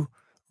through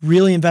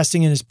really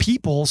investing in its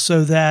people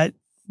so that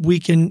we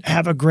can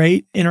have a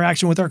great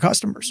interaction with our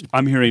customers.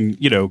 I'm hearing,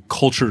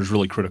 culture is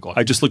really critical.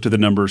 I just looked at the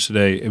numbers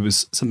today. It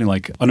was something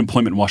like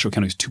unemployment in Washoe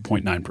County is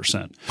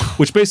 2.9%,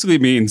 which basically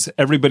means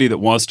everybody that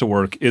wants to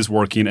work is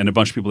working and a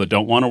bunch of people that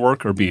don't want to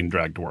work are being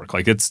dragged to work.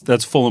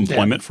 That's full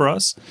employment for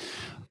us.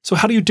 So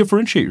how do you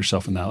differentiate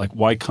yourself in that?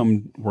 Why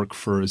come work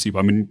for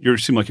Azibo? You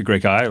seem like a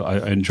great guy.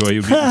 I enjoy you.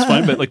 It's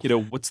fine. But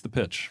what's the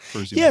pitch for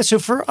Azibo? Yeah. So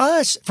for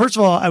us, first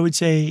of all, I would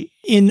say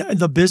in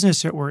the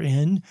business that we're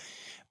in,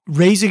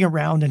 raising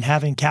around and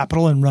having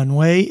capital and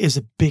runway is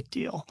a big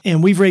deal.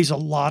 And we've raised a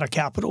lot of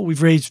capital.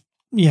 We've raised,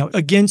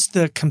 against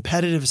the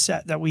competitive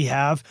set that we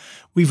have,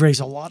 we've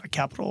raised a lot of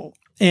capital.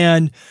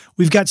 And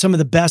we've got some of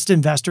the best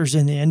investors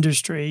in the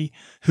industry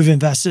who've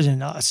invested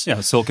in us.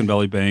 Yeah, Silicon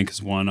Valley Bank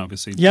is one,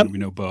 obviously. Yep. We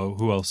know Bo.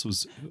 Who else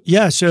was?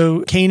 Yeah,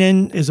 so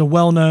Canaan is a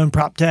well-known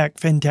prop tech,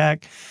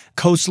 fintech.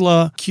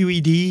 Khosla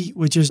QED,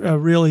 which is a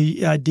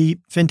really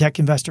deep fintech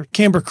investor.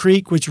 Camber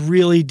Creek, which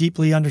really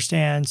deeply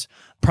understands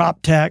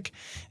prop tech.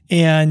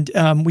 And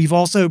we've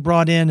also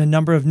brought in a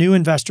number of new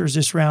investors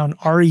this round,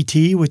 RET,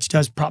 which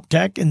does prop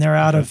tech, and they're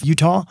out of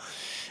Utah.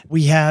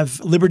 We have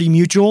Liberty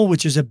Mutual,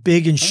 which is a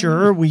big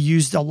insurer. We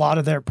used a lot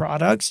of their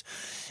products.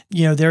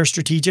 You know, they're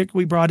strategic.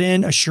 We brought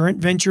in Assurant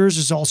Ventures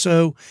is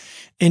also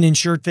an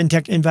insured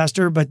fintech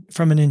investor, but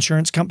from an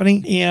insurance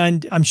company.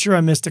 And I'm sure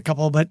I missed a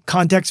couple, but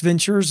Context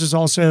Ventures is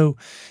also,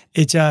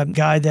 it's a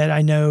guy that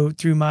I know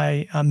through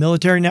my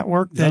military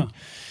network that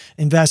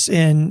invests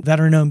in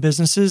veteran-owned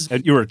businesses.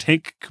 And you were a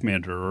tank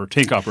commander or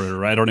tank operator,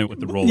 right? I don't know what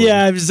the role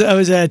is. I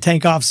was a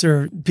tank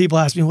officer. People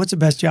ask me, what's the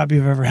best job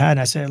you've ever had? And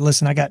I said,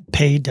 listen, I got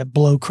paid to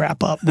blow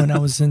crap up when I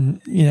was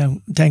in,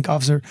 tank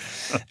officer.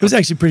 It was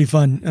actually pretty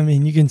fun. I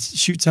mean, you can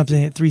shoot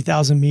something at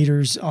 3,000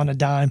 meters on a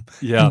dime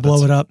and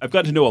blow it up. I've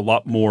gotten to know a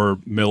lot more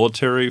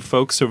military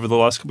folks over the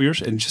last couple of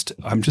years, and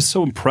I'm just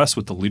so impressed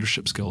with the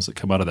leadership skills that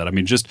come out of that. I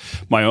mean, just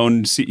my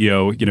own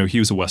CEO, he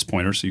was a West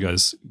Pointer, so you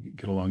guys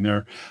get along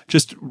there.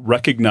 Just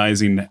recognizing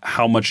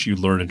how much you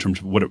learn in terms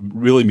of what it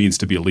really means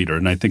to be a leader.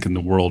 And I think in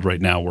the world right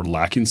now, we're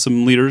lacking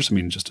some leaders,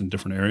 just in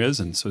different areas.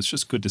 And so it's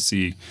just good to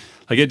see,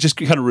 it just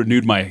kind of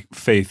renewed my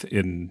faith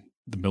in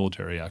the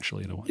military,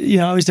 actually, in a way.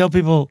 I always tell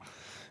people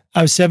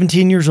I was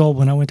 17 years old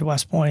when I went to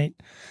West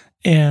Point,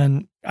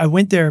 and I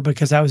went there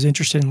because I was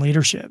interested in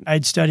leadership.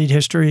 I'd studied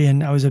history,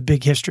 and I was a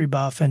big history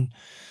buff, and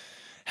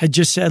had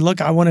just said,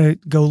 look, I want to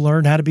go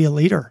learn how to be a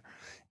leader.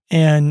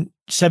 And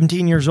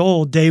 17 years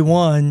old, day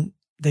one,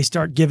 they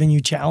start giving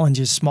you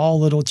challenges, small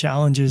little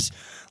challenges,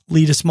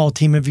 lead a small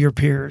team of your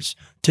peers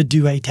to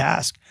do a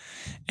task.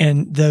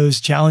 And those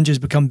challenges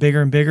become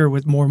bigger and bigger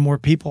with more and more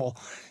people.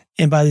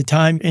 And by the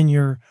time in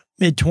your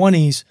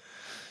mid-20s,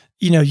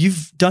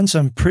 you've done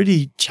some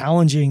pretty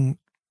challenging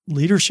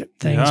leadership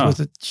things with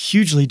a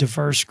hugely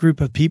diverse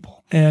group of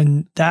people.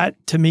 And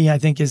that, to me, I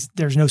think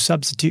there's no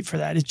substitute for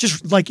that. It's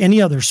just like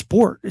any other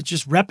sport. It's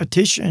just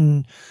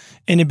repetition,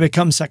 and it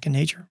becomes second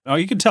nature. Oh,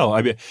 you can tell.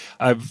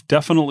 I've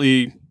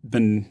definitely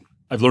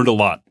I've learned a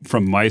lot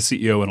from my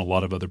CEO and a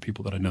lot of other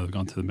people that I know have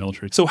gone through the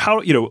military. So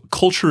how,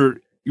 culture,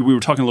 we were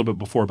talking a little bit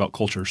before about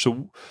culture.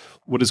 So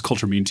what does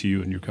culture mean to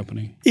you and your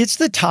company? It's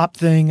the top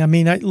thing. I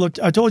mean, I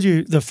told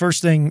you the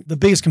first thing, the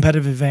biggest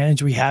competitive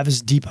advantage we have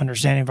is deep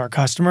understanding of our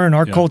customer. And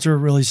our culture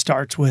really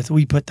starts with,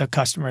 we put the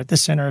customer at the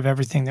center of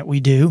everything that we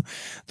do.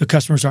 The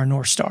customer's our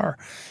North Star.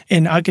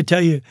 And I could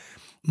tell you,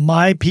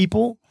 my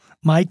people,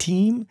 my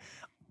team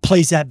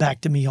plays that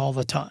back to me all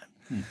the time.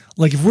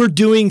 Like if we're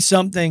doing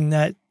something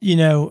that,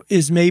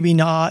 is maybe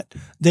not,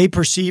 they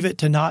perceive it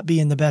to not be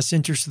in the best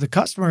interest of the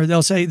customer,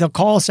 they'll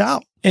call us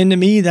out. And to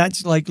me,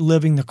 that's like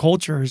living the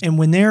culture. And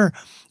when they're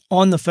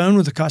on the phone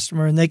with the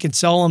customer and they can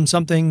sell them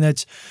something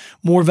that's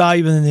more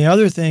valuable than the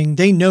other thing,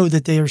 they know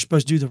that they are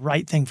supposed to do the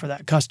right thing for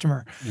that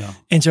customer. Yeah.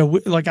 And so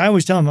I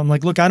always tell them, I'm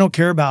like, look, I don't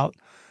care about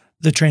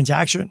the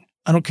transaction.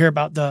 I don't care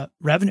about the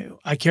revenue.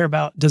 I care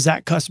about, does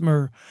that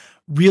customer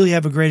really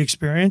have a great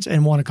experience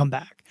and want to come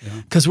back?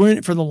 Because we're in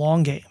it for the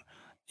long game,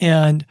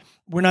 and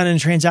we're not in a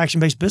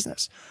transaction-based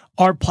business.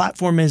 Our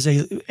platform is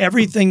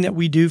everything that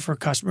we do for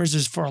customers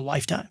is for a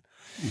lifetime.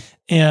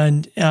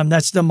 And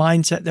that's the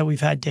mindset that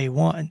we've had day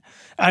one.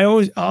 I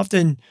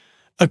often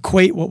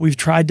equate what we've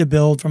tried to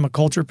build from a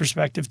culture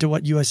perspective to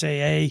what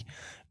USAA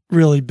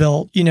really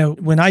built.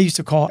 When I used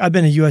to I've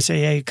been a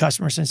USAA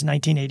customer since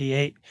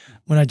 1988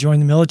 when I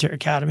joined the military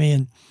academy,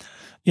 and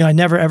I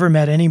never ever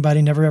met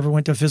anybody, never ever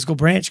went to a physical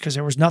branch because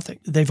there was nothing.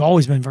 They've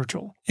always been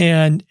virtual.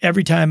 And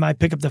every time I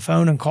pick up the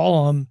phone and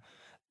call them,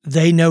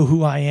 they know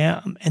who I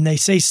am. And they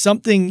say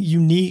something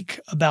unique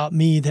about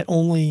me that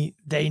only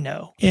they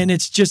know. And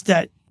it's just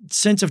that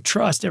sense of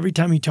trust every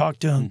time you talk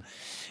to them.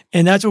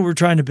 And that's what we're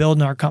trying to build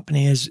in our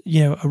company is,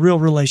 a real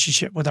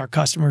relationship with our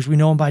customers. We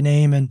know them by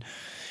name, and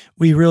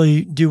we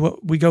really do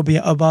we go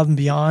above and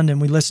beyond, and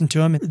we listen to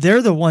them.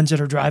 They're the ones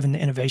that are driving the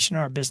innovation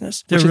in our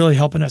business. They're really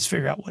helping us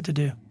figure out what to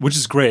do. Which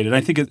is great. And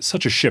I think it's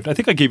such a shift. I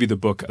think I gave you the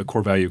book, The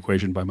Core Value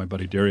Equation by my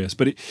buddy Darius,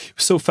 but it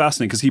was so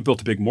fascinating because he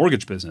built a big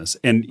mortgage business.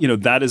 And,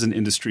 that is an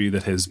industry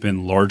that has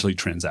been largely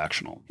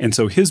transactional. And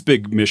so his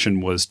big mission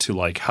was to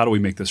how do we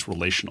make this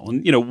relational?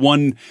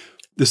 And,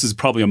 this is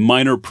probably a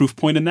minor proof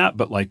point in that,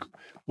 but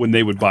when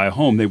they would buy a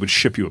home, they would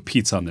ship you a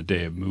pizza on the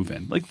day of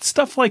move-in,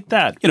 stuff like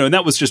that. And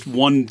that was just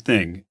one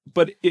thing.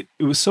 But it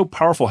was so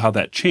powerful how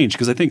that changed,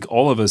 because I think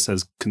all of us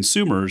as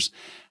consumers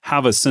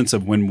have a sense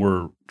of when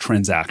we're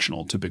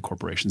transactional to big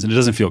corporations, and it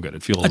doesn't feel good.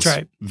 It feels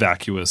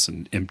vacuous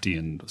and empty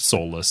and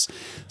soulless.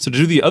 So to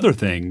do the other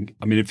thing,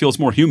 it feels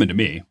more human to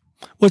me.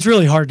 Well, it's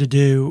really hard to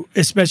do,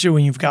 especially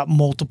when you've got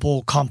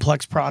multiple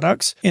complex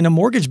products. In a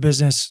mortgage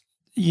business,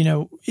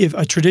 if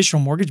a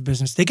traditional mortgage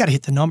business, they got to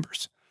hit the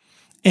numbers.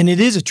 And it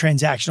is a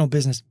transactional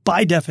business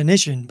by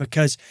definition,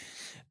 because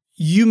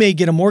you may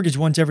get a mortgage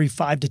once every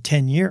 5 to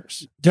 10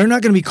 years. They're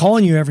not going to be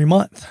calling you every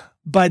month.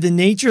 by the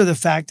nature of the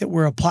fact that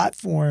we're a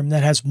platform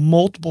that has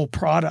multiple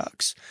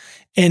products,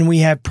 and we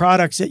have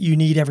products that you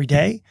need every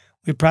day,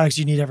 we have products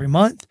you need every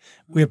month,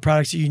 we have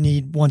products that you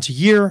need once a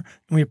year,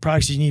 and we have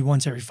products you need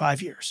once every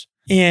 5 years.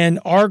 And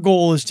our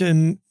goal is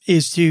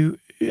to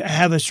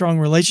have a strong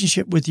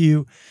relationship with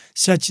you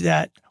such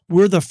that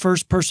we're the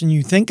first person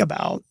you think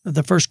about,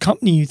 the first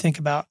company you think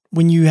about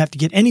when you have to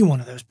get any one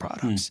of those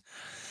products.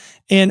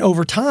 And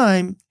over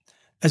time,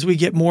 as we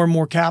get more and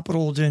more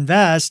capital to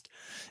invest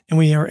and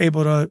we are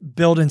able to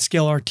build and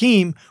scale our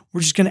team,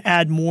 we're just going to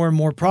add more and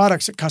more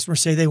products that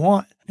customers say they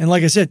want. And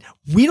like I said,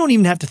 we don't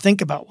even have to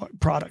think about what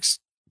products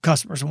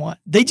customers want.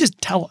 They just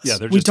tell us.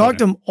 Yeah, we talk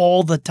to them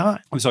all the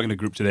time. I was talking to a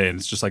group today, and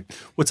it's just like,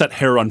 what's that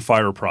hair on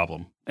fire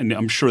problem? And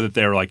I'm sure that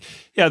they're like,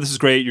 yeah, this is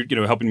great.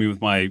 You're helping me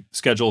with my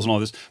schedules and all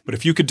this. But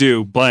if you could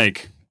do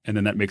blank, and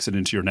then that makes it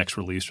into your next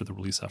release or the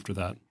release after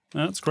that.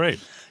 That's great.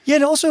 Yeah,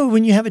 and also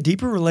when you have a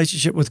deeper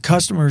relationship with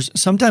customers,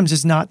 sometimes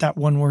it's not that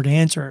one-word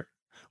answer.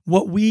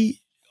 What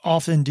we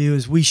often do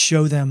is we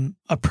show them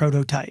a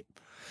prototype.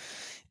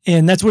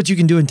 And that's what you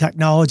can do in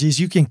technology is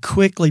you can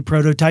quickly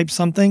prototype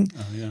something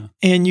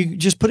and you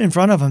just put it in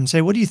front of them and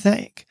say, what do you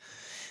think?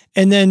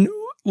 And then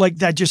like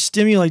that just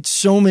stimulates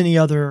so many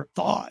other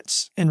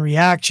thoughts and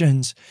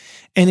reactions.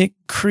 And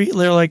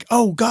they're like,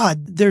 oh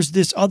God, there's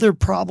this other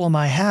problem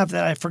I have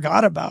that I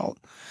forgot about.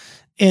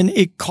 And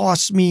it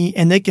costs me,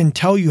 and they can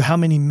tell you how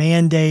many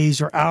man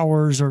days or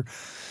hours or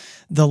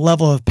the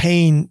level of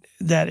pain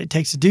that it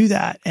takes to do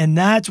that. And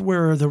that's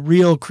where the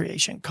real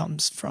creation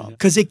comes from,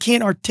 because they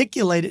can't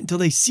articulate it until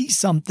they see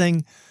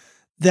something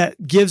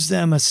that gives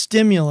them a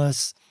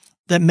stimulus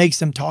that makes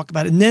them talk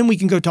about it. And then we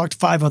can go talk to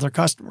 5 other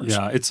customers.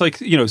 Yeah. It's like,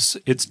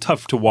 it's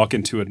tough to walk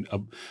into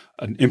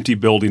an empty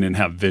building and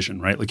have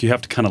vision, right? Like you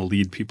have to kind of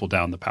lead people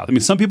down the path. I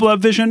mean, some people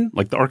have vision,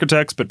 like the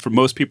architects, but for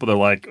most people, they're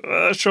like,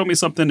 show me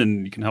something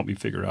and you can help me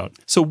figure out.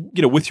 So,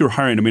 with your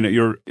hiring, I mean,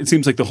 it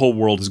seems like the whole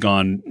world has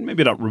gone,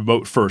 maybe not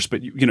remote first,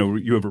 but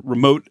you have a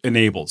remote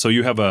enabled. So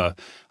you have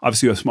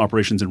obviously you have some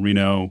operations in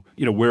Reno.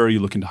 Where are you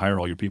looking to hire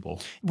all your people?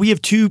 We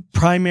have 2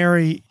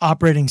 primary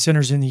operating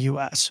centers in the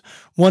U.S.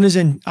 One is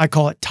I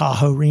call it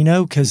Tahoe,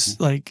 Reno, because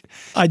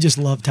I just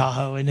love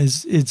Tahoe, and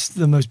it's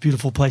the most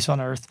beautiful place on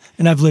earth.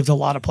 And I've lived a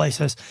lot of places,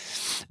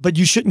 but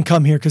you shouldn't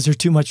come here because there's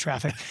too much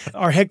traffic.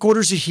 Our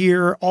headquarters are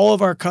here. All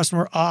of our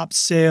customer ops,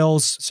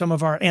 sales, some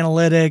of our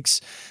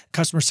analytics,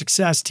 customer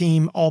success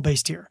team, all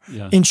based here.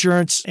 Yeah.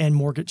 Insurance and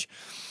mortgage.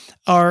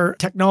 Our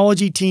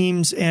technology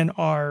teams and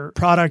our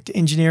product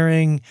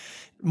engineering,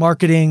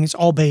 marketing, it's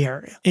all Bay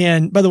Area.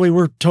 And by the way,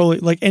 we're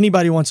totally,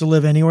 anybody wants to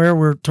live anywhere,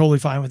 we're totally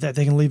fine with that.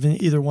 They can live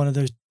in either one of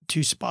those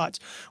 2 spots.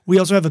 We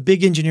also have a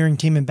big engineering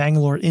team in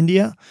Bangalore,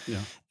 India. Yeah.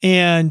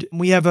 And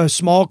we have a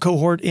small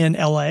cohort in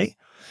LA.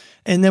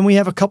 And then we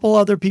have a couple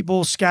other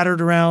people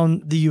scattered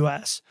around the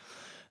US.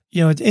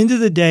 At the end of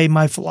the day,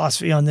 my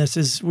philosophy on this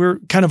is we're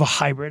kind of a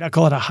hybrid. I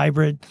call it a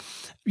hybrid.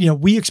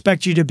 We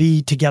expect you to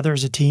be together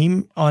as a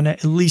team on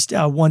at least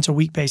a once a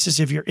week basis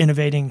if you're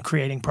innovating,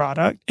 creating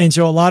product. And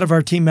so a lot of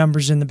our team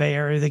members in the Bay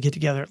Area, they get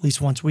together at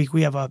least once a week.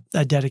 We have a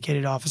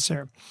dedicated office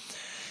there.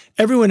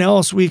 Everyone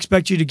else, we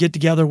expect you to get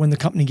together when the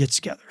company gets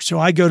together. So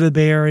I go to the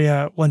Bay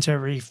Area once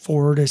every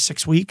 4 to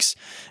 6 weeks,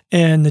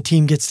 and the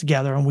team gets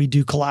together and we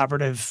do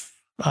collaborative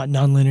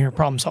nonlinear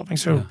problem solving.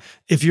 So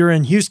if you're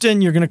in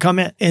Houston, you're going to come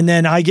in. And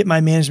then I get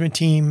my management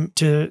team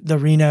to the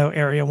Reno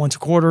area once a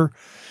quarter.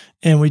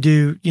 And we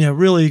do,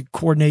 really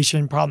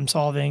coordination, problem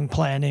solving,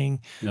 planning,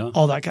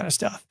 all that kind of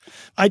stuff.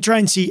 I try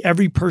and see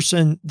every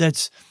person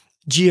that's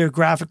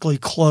geographically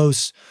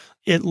close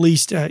at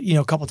least,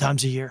 a couple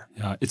times a year.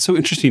 Yeah. It's so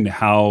interesting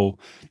how,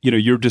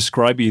 you're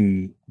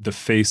describing the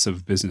face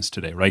of business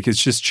today, right?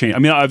 It's just changed. I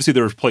mean, obviously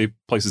there are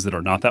places that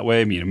are not that way.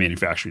 I mean,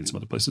 manufacturing in some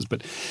other places,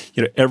 but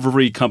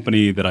every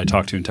company that I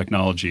talk to in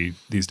technology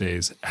these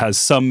days has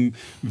some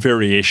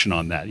variation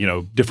on that,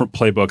 different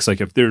playbooks.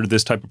 Like if they're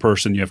this type of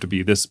person, you have to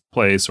be this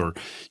place, or,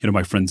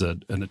 my friend's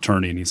an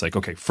attorney and he's like,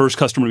 okay, first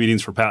customer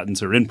meetings for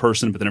patents are in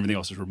person, but then everything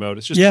else is remote.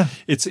 It's just,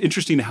 it's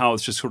interesting how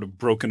it's just sort of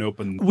broken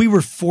open. We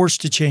were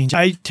forced to change.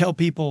 I tell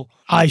people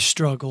I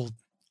struggled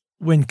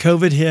when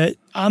COVID hit.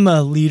 I'm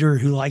a leader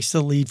who likes to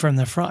lead from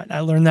the front.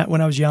 I learned that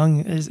when I was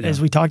young, as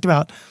we talked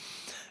about.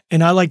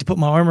 And I like to put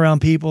my arm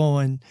around people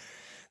and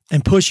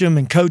push them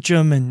and coach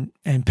them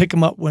and pick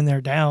them up when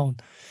they're down.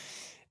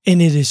 And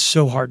it is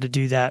so hard to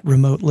do that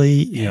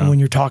remotely. And when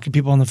you're talking to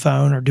people on the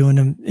phone or doing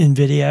them in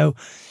video,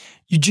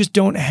 you just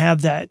don't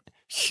have that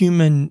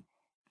human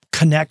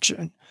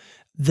connection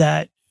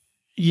that,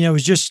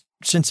 is just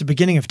since the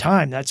beginning of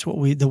time. That's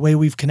the way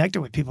we've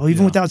connected with people,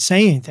 even without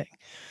saying anything.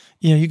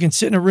 You can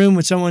sit in a room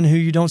with someone who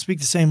you don't speak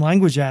the same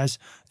language as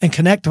and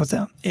connect with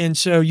them. And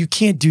so you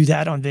can't do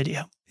that on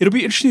video. It'll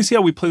be interesting to see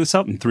how we play this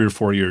out in 3 or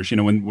 4 years,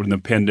 when the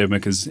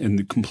pandemic is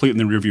completely in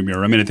the rearview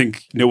mirror. I mean, I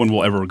think no one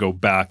will ever go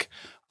back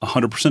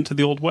 100% to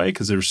the old way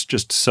because there's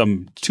just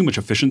too much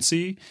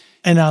efficiency.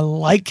 And I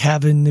like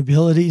having the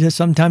ability to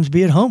sometimes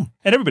be at home.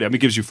 And everybody, it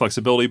gives you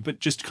flexibility, but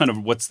just kind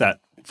of what's that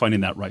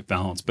finding that right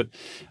balance. But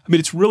I mean,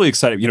 it's really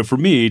exciting. For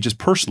me, just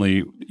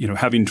personally,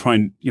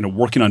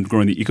 working on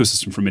growing the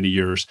ecosystem for many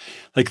years,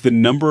 like the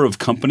number of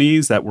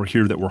companies that were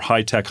here that were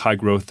high tech, high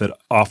growth that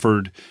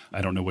offered,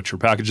 I don't know what your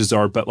packages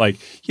are, but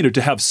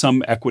to have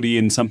some equity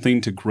in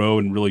something to grow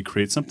and really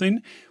create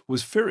something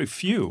was very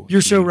few.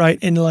 You're so right.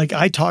 And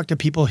I talk to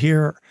people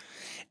here,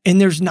 and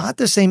there's not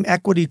the same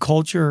equity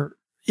culture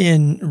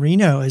in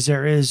Reno as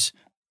there is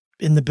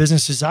in the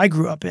businesses I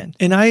grew up in.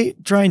 And I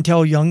try and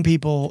tell young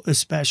people,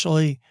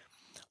 especially,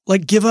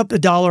 give up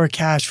 $1 of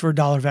cash for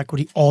 $1 of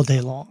equity all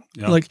day long.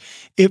 Yeah.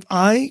 If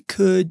I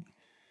could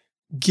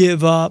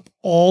give up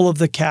all of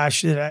the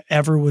cash that I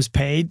ever was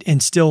paid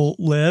and still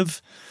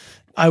live,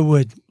 I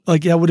would.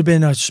 That would have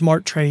been a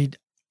smart trade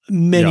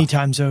many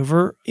times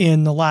over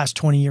in the last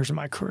 20 years of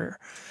my career.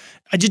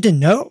 I just didn't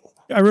know.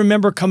 I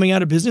remember coming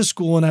out of business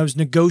school and I was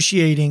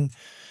negotiating.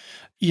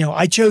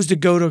 I chose to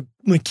go to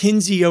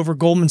McKinsey over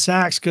Goldman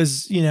Sachs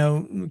because,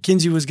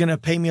 McKinsey was going to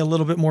pay me a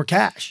little bit more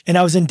cash. And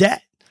I was in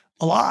debt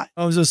a lot.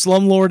 I was a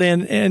slumlord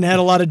and had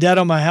a lot of debt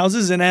on my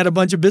houses and had a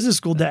bunch of business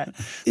school debt.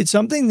 It's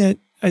something that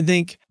I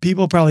think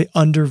people probably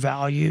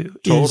undervalue.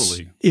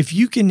 Totally. If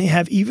you can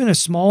have even a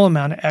small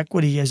amount of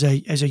equity as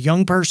a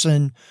young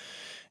person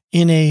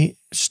in a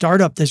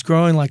startup that's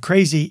growing like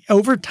crazy,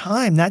 over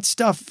time, that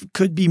stuff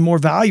could be more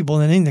valuable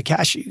than any of the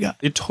cash you got.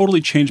 It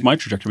totally changed my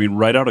trajectory. I mean,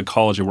 right out of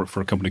college, I worked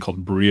for a company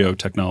called Brio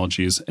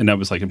Technologies, and I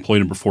was employee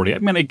number 40. I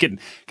mean, I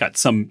got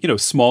some,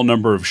 small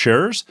number of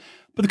shares,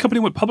 but the company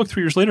went public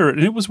 3 years later,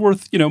 and it was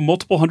worth,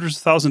 multiple hundreds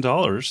of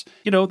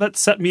 $1,000s. That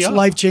set me up. It's a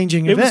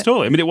life-changing event. It was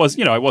totally. I mean, it was,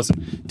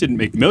 didn't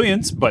make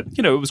millions, but,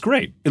 it was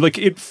great.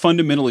 It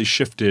fundamentally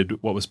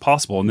shifted what was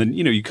possible. And then,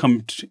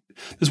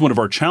 this is one of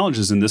our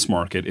challenges in this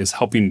market is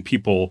helping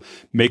people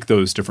make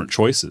those different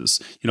choices.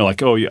 I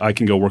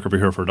can go work over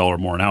here for $1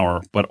 more an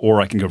hour,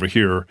 or I can go over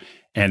here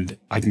and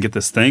I can get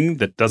this thing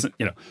that doesn't,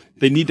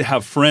 they need to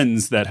have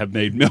friends that have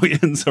made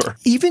millions. Or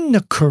even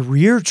the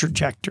career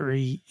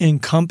trajectory in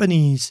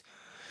companies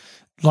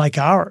like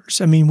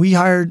ours. I mean, we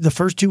hired the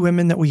first 2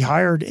 women that we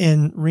hired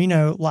in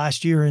Reno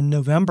last year in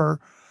November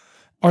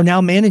are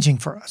now managing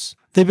for us.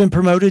 They've been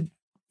promoted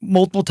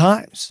multiple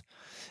times.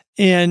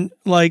 And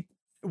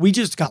we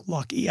just got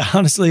lucky.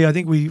 Honestly, I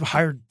think we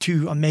hired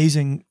 2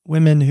 amazing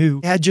women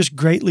who had just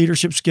great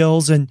leadership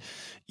skills, and,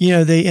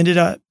 they ended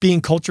up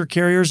being culture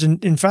carriers.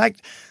 And in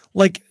fact,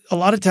 a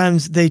lot of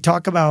times they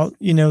talk about,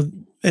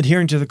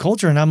 adhering to the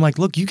culture. And I'm like,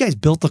 look, you guys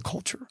built the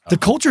culture. The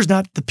culture is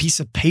not the piece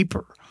of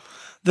paper.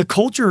 The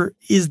culture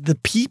is the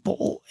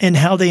people and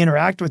how they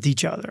interact with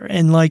each other.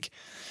 And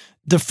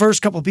the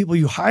first couple of people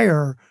you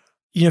hire,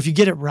 if you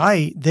get it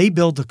right, they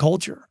build the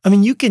culture. I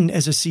mean, you can,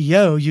 as a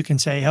CEO, you can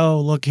say, oh,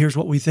 look, here's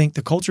what we think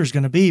the culture is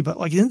going to be. But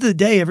at the end of the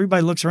day,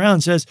 everybody looks around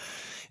and says,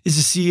 is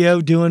the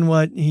CEO doing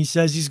what he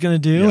says he's going to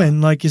do? Yeah.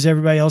 And is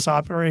everybody else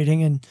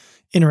operating and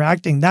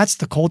interacting? That's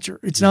the culture.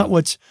 It's not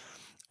what's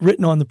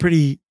written on the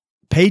pretty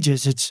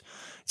pages. It's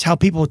how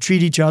people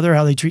treat each other,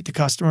 how they treat the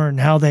customer, and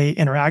how they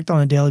interact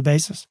on a daily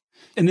basis.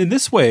 And in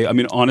this way, I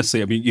mean,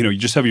 honestly, you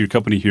just having your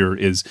company here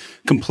is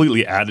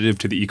completely additive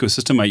to the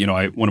ecosystem.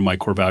 One of my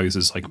core values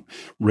is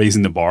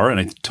raising the bar. And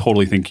I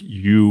totally think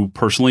you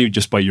personally,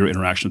 just by your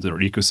interactions with our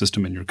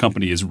ecosystem and your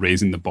company, is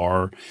raising the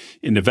bar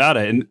in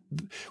Nevada. And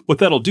what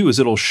that'll do is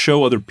it'll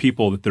show other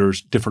people that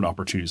there's different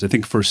opportunities. I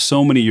think for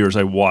so many years,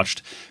 I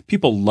watched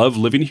people love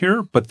living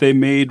here, but they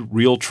made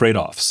real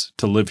trade-offs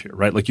to live here,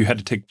 right? You had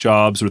to take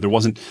jobs, or there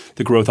wasn't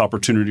the growth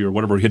opportunity or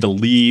whatever. You had to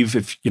leave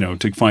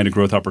to find a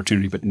growth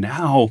opportunity. But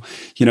now,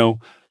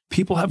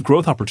 people have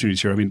growth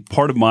opportunities here. I mean,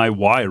 part of my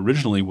why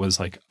originally was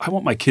I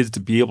want my kids to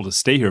be able to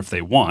stay here if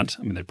they want.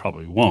 I mean, they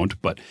probably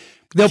won't, but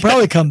they'll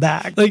probably come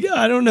back.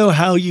 I don't know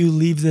how you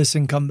leave this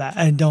and come back.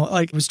 And don't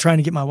I was trying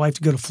to get my wife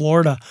to go to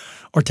Florida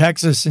or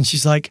Texas, and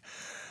she's like,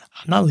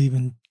 I'm not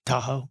leaving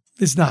Tahoe.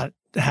 It's not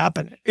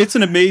happening. It's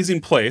an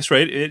amazing place,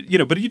 right?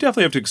 But you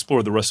definitely have to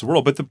explore the rest of the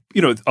world. But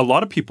a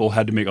lot of people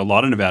had to make, a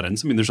lot of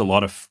Nevadans, I mean, there's a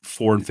lot of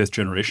 4th and 5th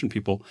generation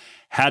people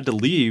had to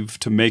leave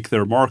to make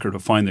their mark or to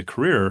find the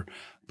career.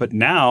 But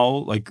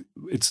now,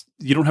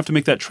 you don't have to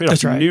make that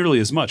trade-off nearly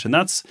as much. And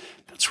that's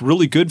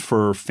really good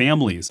for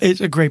families.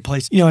 It's a great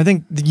place. I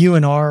think the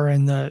UNR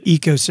and the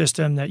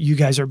ecosystem that you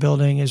guys are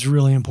building is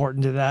really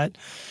important to that.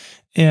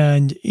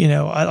 And,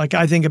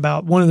 I think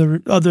about one of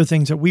the other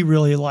things that we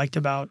really liked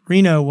about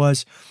Reno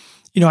was,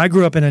 I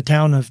grew up in a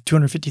town of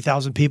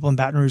 250,000 people in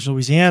Baton Rouge,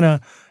 Louisiana.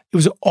 It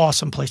was an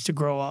awesome place to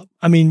grow up.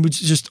 I mean, it was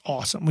just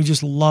awesome. We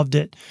just loved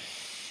it.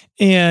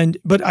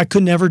 But I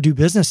could never do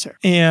business there.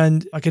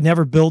 And I could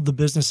never build the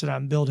business that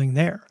I'm building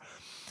there.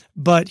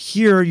 But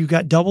here you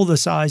got double the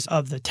size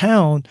of the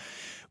town,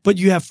 but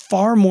you have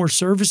far more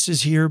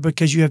services here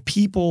because you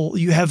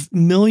have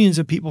millions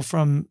of people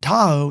from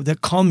Tahoe that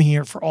come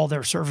here for all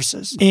their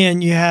services.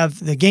 And you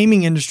have the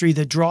gaming industry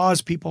that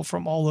draws people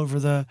from all over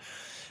the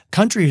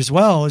country as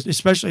well,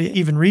 especially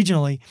even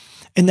regionally.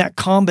 And that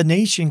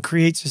combination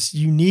creates this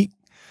unique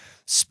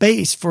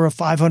space for a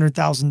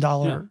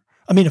 $500,000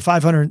 I mean, a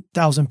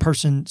 500,000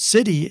 person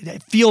city,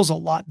 it feels a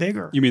lot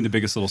bigger. You mean the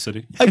biggest little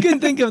city? I couldn't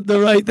think of the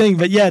right thing,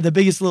 but yeah, the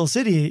biggest little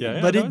city.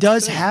 But it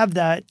does have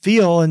that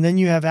feel. And then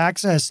you have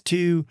access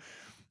to,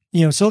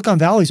 Silicon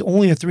Valley is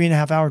only a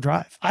 3.5 hour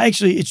drive.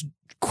 It's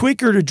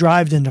quicker to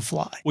drive than to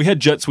fly. We had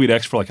Jet Suite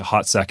X for like a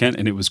hot second,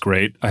 and it was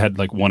great. I had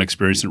like one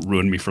experience that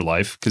ruined me for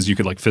life because you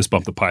could like fist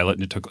bump the pilot,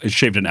 and it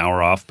shaved an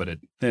hour off. But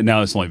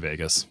now it's only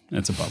Vegas.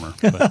 It's a bummer.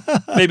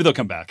 But maybe they'll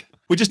come back.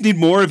 We just need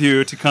more of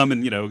you to come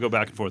and go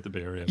back and forth the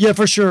Bay Area. Yeah,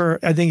 for sure.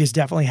 I think it's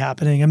definitely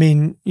happening. I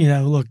mean,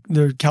 look,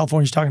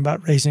 California's talking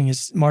about raising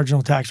its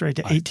marginal tax rate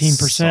to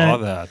 18%. I saw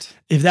that.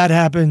 If that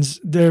happens,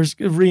 Reno's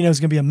going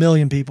to be 1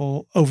 million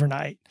people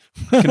overnight.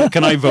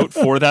 Can I vote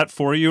for that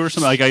for you or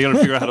something? Like I got to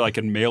figure out how I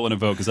can mail in a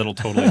vote because that'll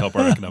totally help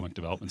our economic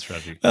development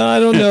strategy. I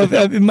don't know.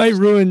 It might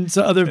ruin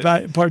some other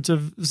parts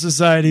of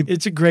society.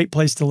 It's a great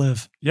place to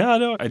live. Yeah,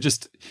 no.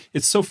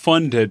 It's so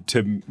fun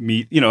to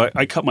meet.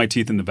 I cut my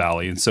teeth in the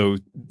Valley, and so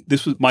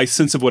this was my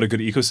sense of what a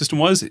good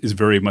ecosystem is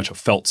very much a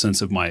felt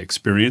sense of my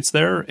experience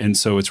there, and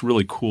so it's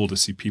really cool to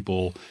see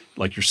people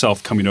like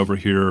yourself coming over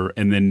here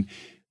and then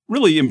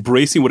really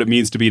embracing what it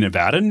means to be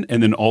Nevadan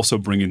and then also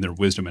bringing their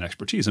wisdom and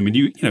expertise. I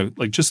mean,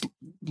 like just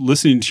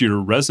listening to your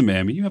resume,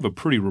 I mean, you have a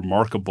pretty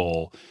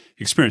remarkable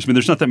experience. I mean,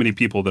 there's not that many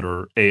people that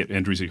are at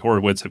Andreessen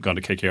Horowitz, have gone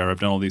to KKR, I've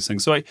done all these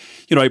things. So I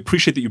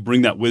appreciate that you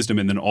bring that wisdom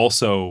and then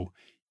also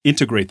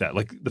integrate that.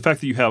 Like the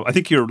fact that I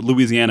think your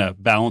Louisiana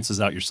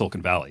balances out your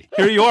Silicon Valley.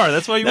 Here you are.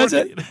 That's why you work.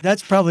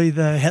 That's probably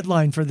the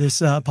headline for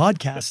this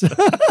podcast.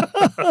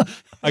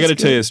 I got to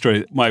tell you a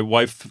story. My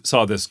wife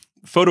saw this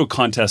photo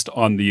contest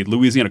on the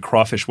Louisiana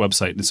Crawfish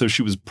website. And so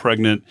she was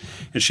pregnant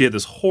and she had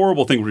this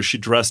horrible thing where she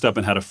dressed up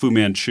and had a Fu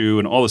Manchu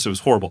and all this. It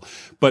was horrible.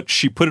 But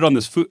she put it on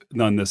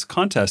this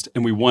contest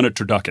and we won a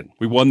turducken.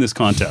 We won this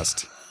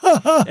contest.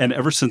 And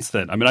ever since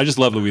then, I mean, I just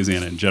love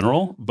Louisiana in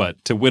general,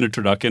 but to win a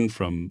turducken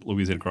from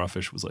Louisiana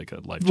Crawfish was like a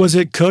life. Was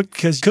it cooked?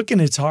 Because cooking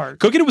it's hard.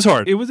 Cooking it was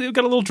hard. It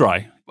got a little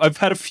dry. I've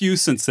had a few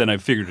since then.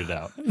 I've figured it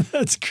out.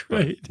 That's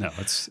great. But, no,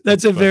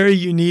 that's a very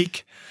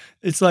unique.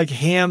 It's like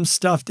ham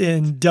stuffed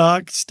in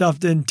duck,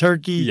 stuffed in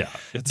turkey,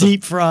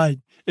 deep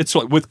fried. It's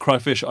like with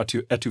crawfish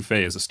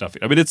etouffee as a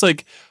stuffing. I mean, it's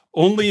like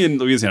only in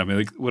Louisiana. I mean,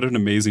 like what an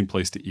amazing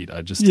place to eat.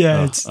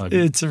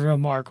 It's a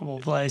remarkable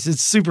place.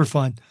 It's super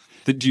fun.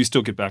 Do you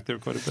still get back there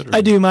quite a bit? Or?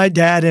 I do. My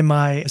dad and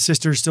my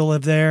sister still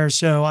live there,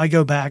 so I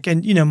go back.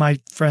 And,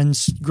 my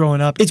friends growing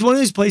up, it's one of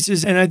these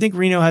places, and I think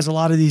Reno has a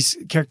lot of these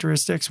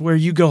characteristics where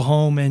you go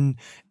home and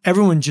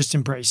everyone just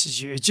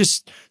embraces you. It's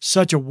just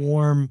such a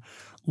warm,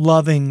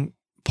 loving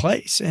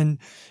place. And,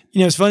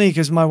 it's funny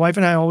because my wife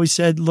and I always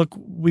said, look,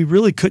 we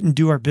really couldn't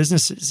do our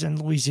businesses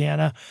in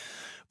Louisiana.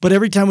 But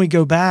every time we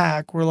go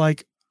back, we're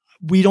like,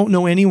 we don't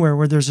know anywhere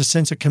where there's a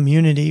sense of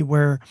community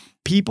where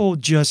people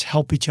just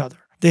help each other.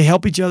 They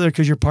help each other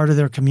because you're part of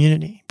their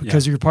community,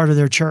 because you're part of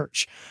their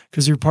church,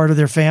 because you're part of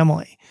their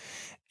family.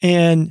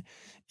 And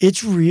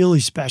it's really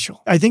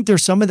special. I think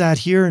there's some of that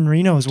here in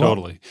Reno as well.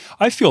 Totally.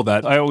 I feel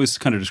that. I always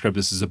kind of describe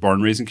this as a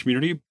barn raising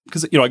community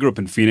because, I grew up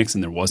in Phoenix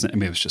and there wasn't,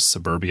 it was just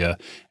suburbia.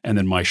 And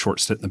then my short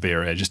stint in the Bay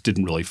Area, I just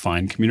didn't really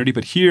find community.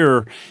 But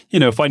here,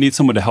 if I need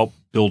someone to help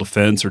build a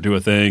fence or do a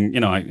thing,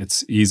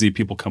 it's easy.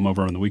 People come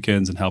over on the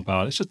weekends and help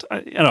out. It's just,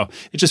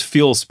 it just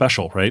feels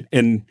special, right?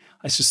 And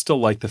I just still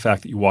like the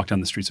fact that you walk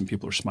down the streets and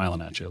people are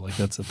smiling at you. Like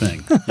that's the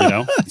thing,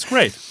 It's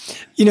great.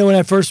 When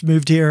I first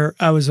moved here,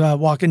 I was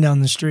walking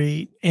down the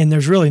street and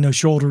there's really no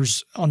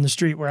shoulders on the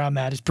street where I'm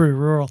at. It's pretty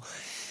rural.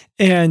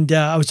 And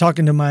I was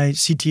talking to my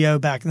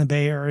CTO back in the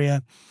Bay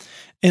Area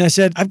and I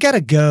said, I've got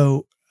to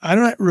go. I'm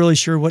not really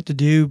sure what to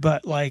do,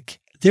 but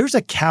there's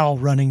a cow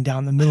running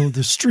down the middle of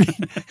the street.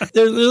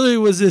 There literally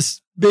was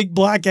this big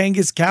black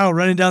Angus cow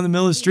running down the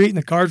middle of the street and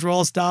the cars were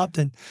all stopped.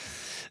 And,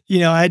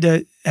 I had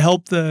to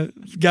help the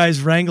guys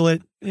wrangle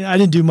it. I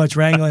didn't do much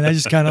wrangling. I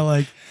just kind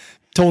of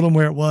told them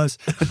where it was.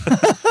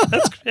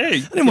 That's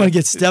great. I didn't want to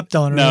get stepped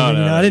on or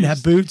anything. I didn't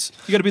have boots.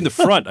 You got to be in the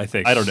front, I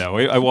think. I don't know.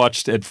 I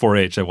watched at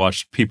 4-H, I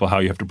watched people how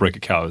you have to break a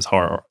cow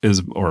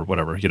or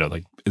whatever,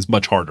 is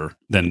much harder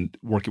than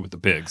working with the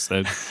pigs.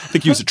 I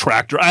think you use a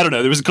tractor. I don't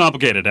know. It was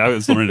complicated. I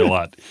was learning a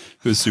lot.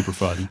 It was super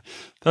fun.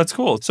 That's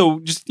cool. So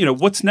just,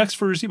 what's next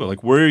for Zebo?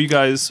 Where are you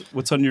guys?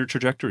 What's on your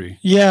trajectory?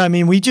 Yeah. I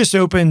mean, we just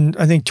opened,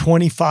 I think,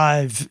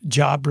 25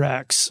 job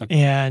recs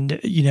and,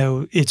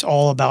 it's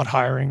all about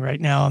hiring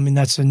right now. I mean,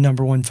 that's the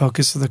number one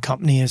focus of the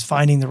company is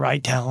finding the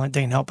right talent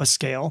that can help us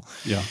scale.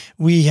 Yeah.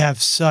 We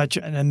have such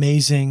an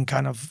amazing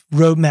kind of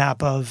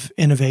roadmap of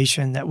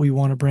innovation that we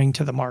want to bring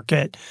to the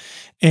market.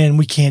 And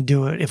we can't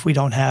do it if we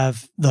don't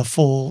have the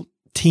full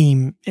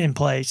team in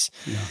place.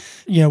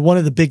 Yeah. One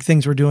of the big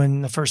things we're doing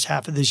in the first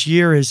half of this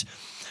year is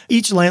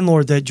each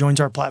landlord that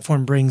joins our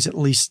platform brings at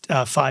least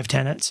 5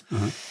 tenants.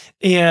 Uh-huh.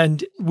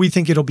 And we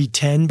think it'll be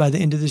 10 by the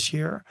end of this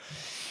year.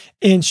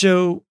 And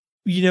so,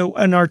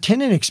 and our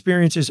tenant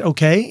experience is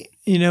okay,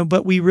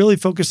 but we really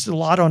focused a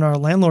lot on our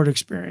landlord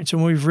experience.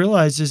 And what we've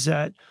realized is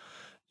that,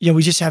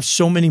 we just have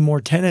so many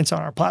more tenants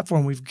on our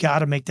platform. We've got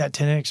to make that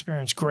tenant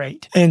experience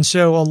great. And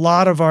so a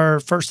lot of our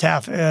first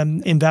half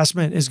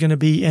investment is going to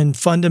be in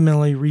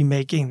fundamentally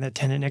remaking the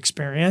tenant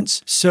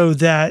experience so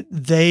that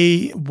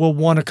they will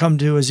want to come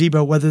to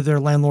Azebo whether their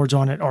landlord's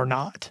on it or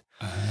not.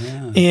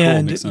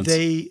 And cool,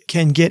 they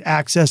can get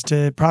access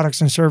to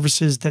products and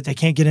services that they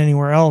can't get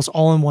anywhere else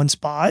all in one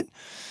spot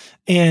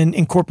and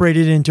incorporate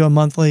it into a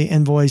monthly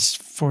invoice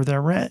for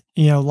their rent,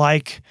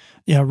 like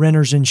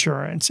renter's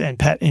insurance and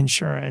pet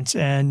insurance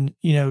and,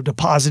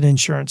 deposit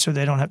insurance so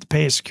they don't have to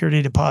pay a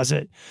security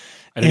deposit.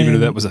 I didn't even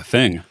know that was a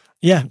thing.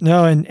 Yeah,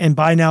 no. And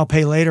buy now,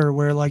 pay later,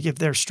 where like if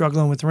they're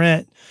struggling with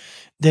rent,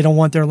 they don't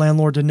want their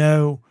landlord to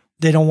know.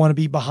 They don't want to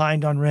be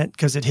behind on rent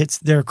because it hits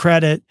their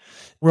credit.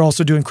 We're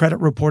also doing credit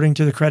reporting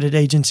to the credit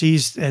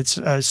agencies. It's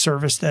a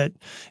service that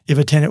if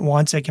a tenant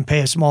wants, they can pay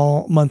a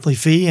small monthly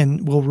fee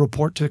and we'll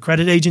report to the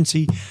credit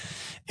agency.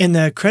 And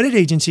the credit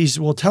agencies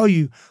will tell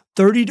you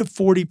 30 to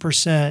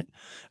 40%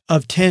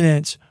 of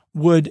tenants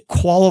would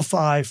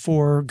qualify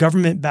for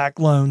government-backed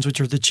loans, which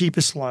are the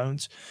cheapest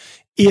loans,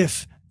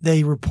 if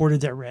they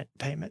reported their rent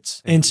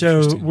payments. And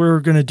so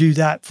we're going to do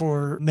that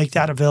make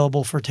that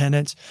available for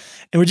tenants.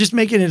 And we're just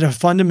making it a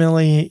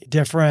fundamentally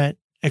different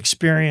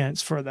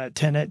experience for that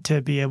tenant to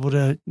be able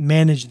to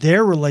manage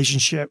their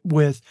relationship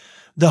with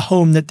the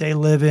home that they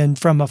live in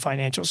from a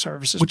financial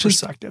services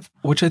perspective.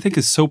 Which I think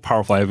is so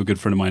powerful. I have a good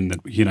friend of mine that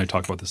he and I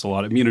talk about this a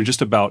lot. I mean,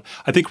 just about,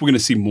 I think we're going to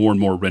see more and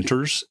more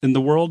renters in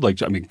the world,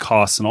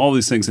 costs and all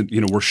these things that,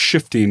 we're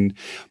shifting.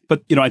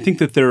 But, I think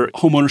that their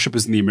home ownership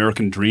is in the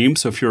American dream.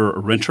 So if you're a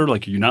renter,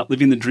 you're not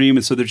living the dream.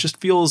 And so there just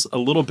feels a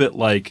little bit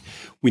like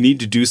we need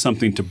to do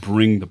something to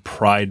bring the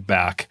pride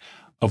back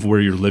of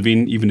where you're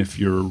living, even if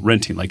you're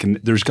renting. And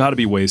there's got to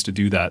be ways to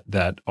do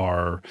that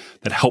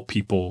help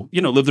people,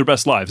 live their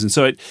best lives. And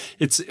so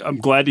I'm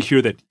glad to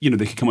hear that, they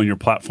could come on your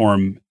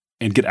platform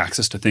and get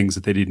access to things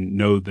that they didn't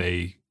know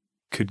they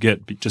could get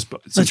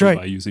simply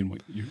by using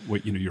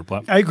your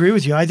platform. I agree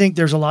with you. I think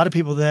there's a lot of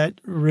people that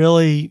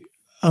really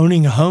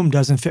owning a home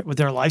doesn't fit with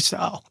their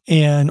lifestyle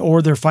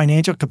or their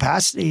financial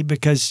capacity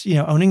because,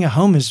 owning a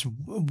home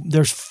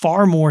there's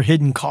far more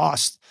hidden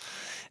costs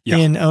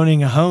in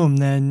owning a home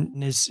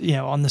than is,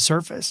 on the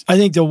surface. I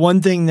think the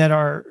one thing that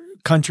our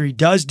country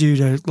does do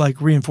to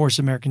reinforce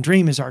the American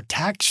dream is our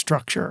tax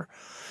structure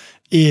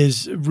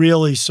is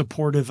really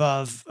supportive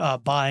of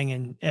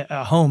buying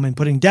a home and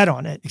putting debt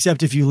on it,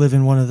 except if you live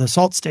in one of the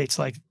SALT states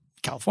like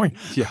California.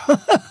 Yeah.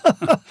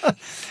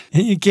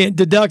 You can't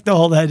deduct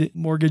all that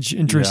mortgage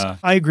interest. Yeah.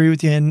 I agree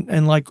with you. And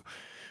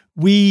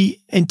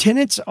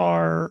tenants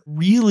are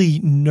really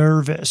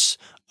nervous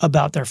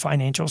about their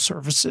financial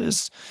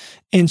services.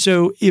 And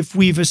so if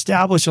we've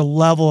established a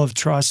level of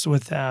trust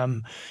with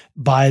them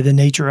by the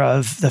nature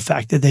of the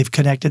fact that they've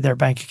connected their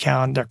bank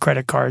account, their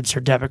credit cards,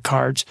 their debit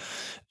cards,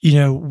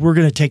 we're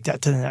going to take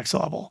that to the next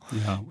level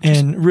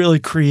and really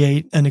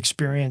create an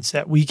experience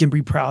that we can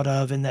be proud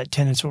of and that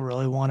tenants will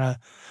really want to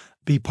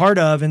be part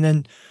of. And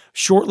then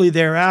shortly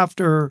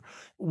thereafter,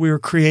 we're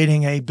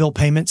creating a bill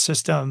payment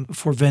system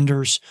for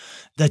vendors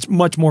that's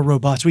much more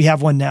robust. We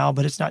have one now,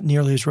 but it's not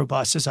nearly as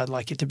robust as I'd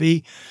like it to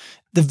be.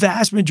 The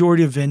vast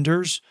majority of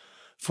vendors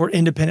for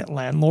independent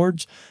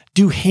landlords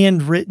do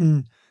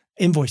handwritten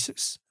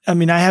invoices. I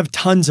mean, I have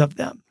tons of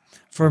them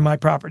for my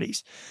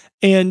properties.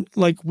 And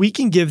we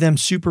can give them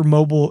super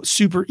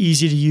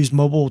easy to use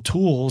mobile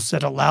tools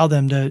that allow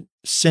them to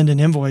send an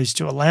invoice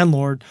to a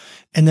landlord,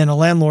 and then a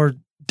landlord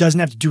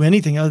doesn't have to do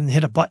anything other than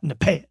hit a button to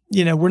pay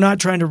it. We're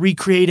not trying to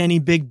recreate any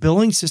big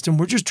billing system.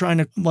 We're just trying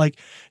to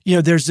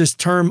there's this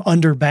term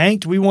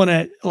underbanked. We want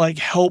to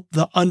help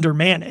the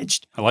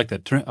undermanaged. I like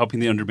that, helping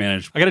the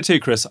undermanaged. I got to tell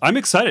you, Chris, I'm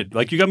excited.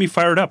 You got me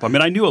fired up. I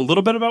mean, I knew a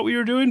little bit about what you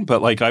were doing,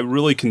 but I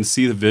really can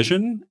see the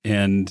vision,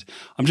 and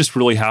I'm just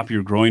really happy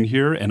you're growing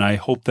here. And I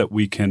hope that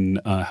we can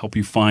help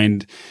you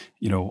find,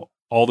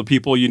 all the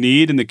people you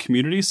need in the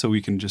community so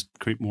we can just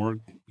create more,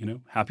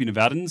 happy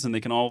Nevadans and they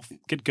can all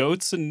get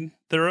goats and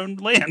their own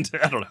land.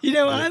 I don't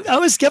know. I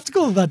was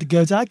skeptical about the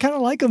goats. I kind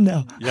of like them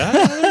now.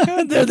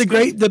 Yeah. They're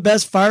the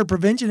best fire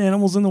prevention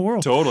animals in the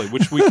world. Totally.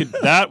 Which we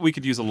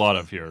could use a lot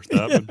of here.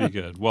 That would be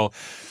good. Well,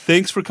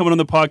 thanks for coming on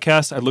the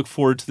podcast. I look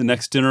forward to the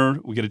next dinner.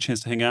 We get a chance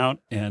to hang out.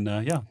 And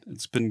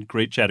it's been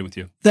great chatting with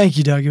you. Thank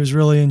you, Doug. It was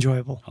really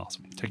enjoyable.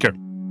 Awesome. Take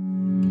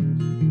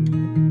care.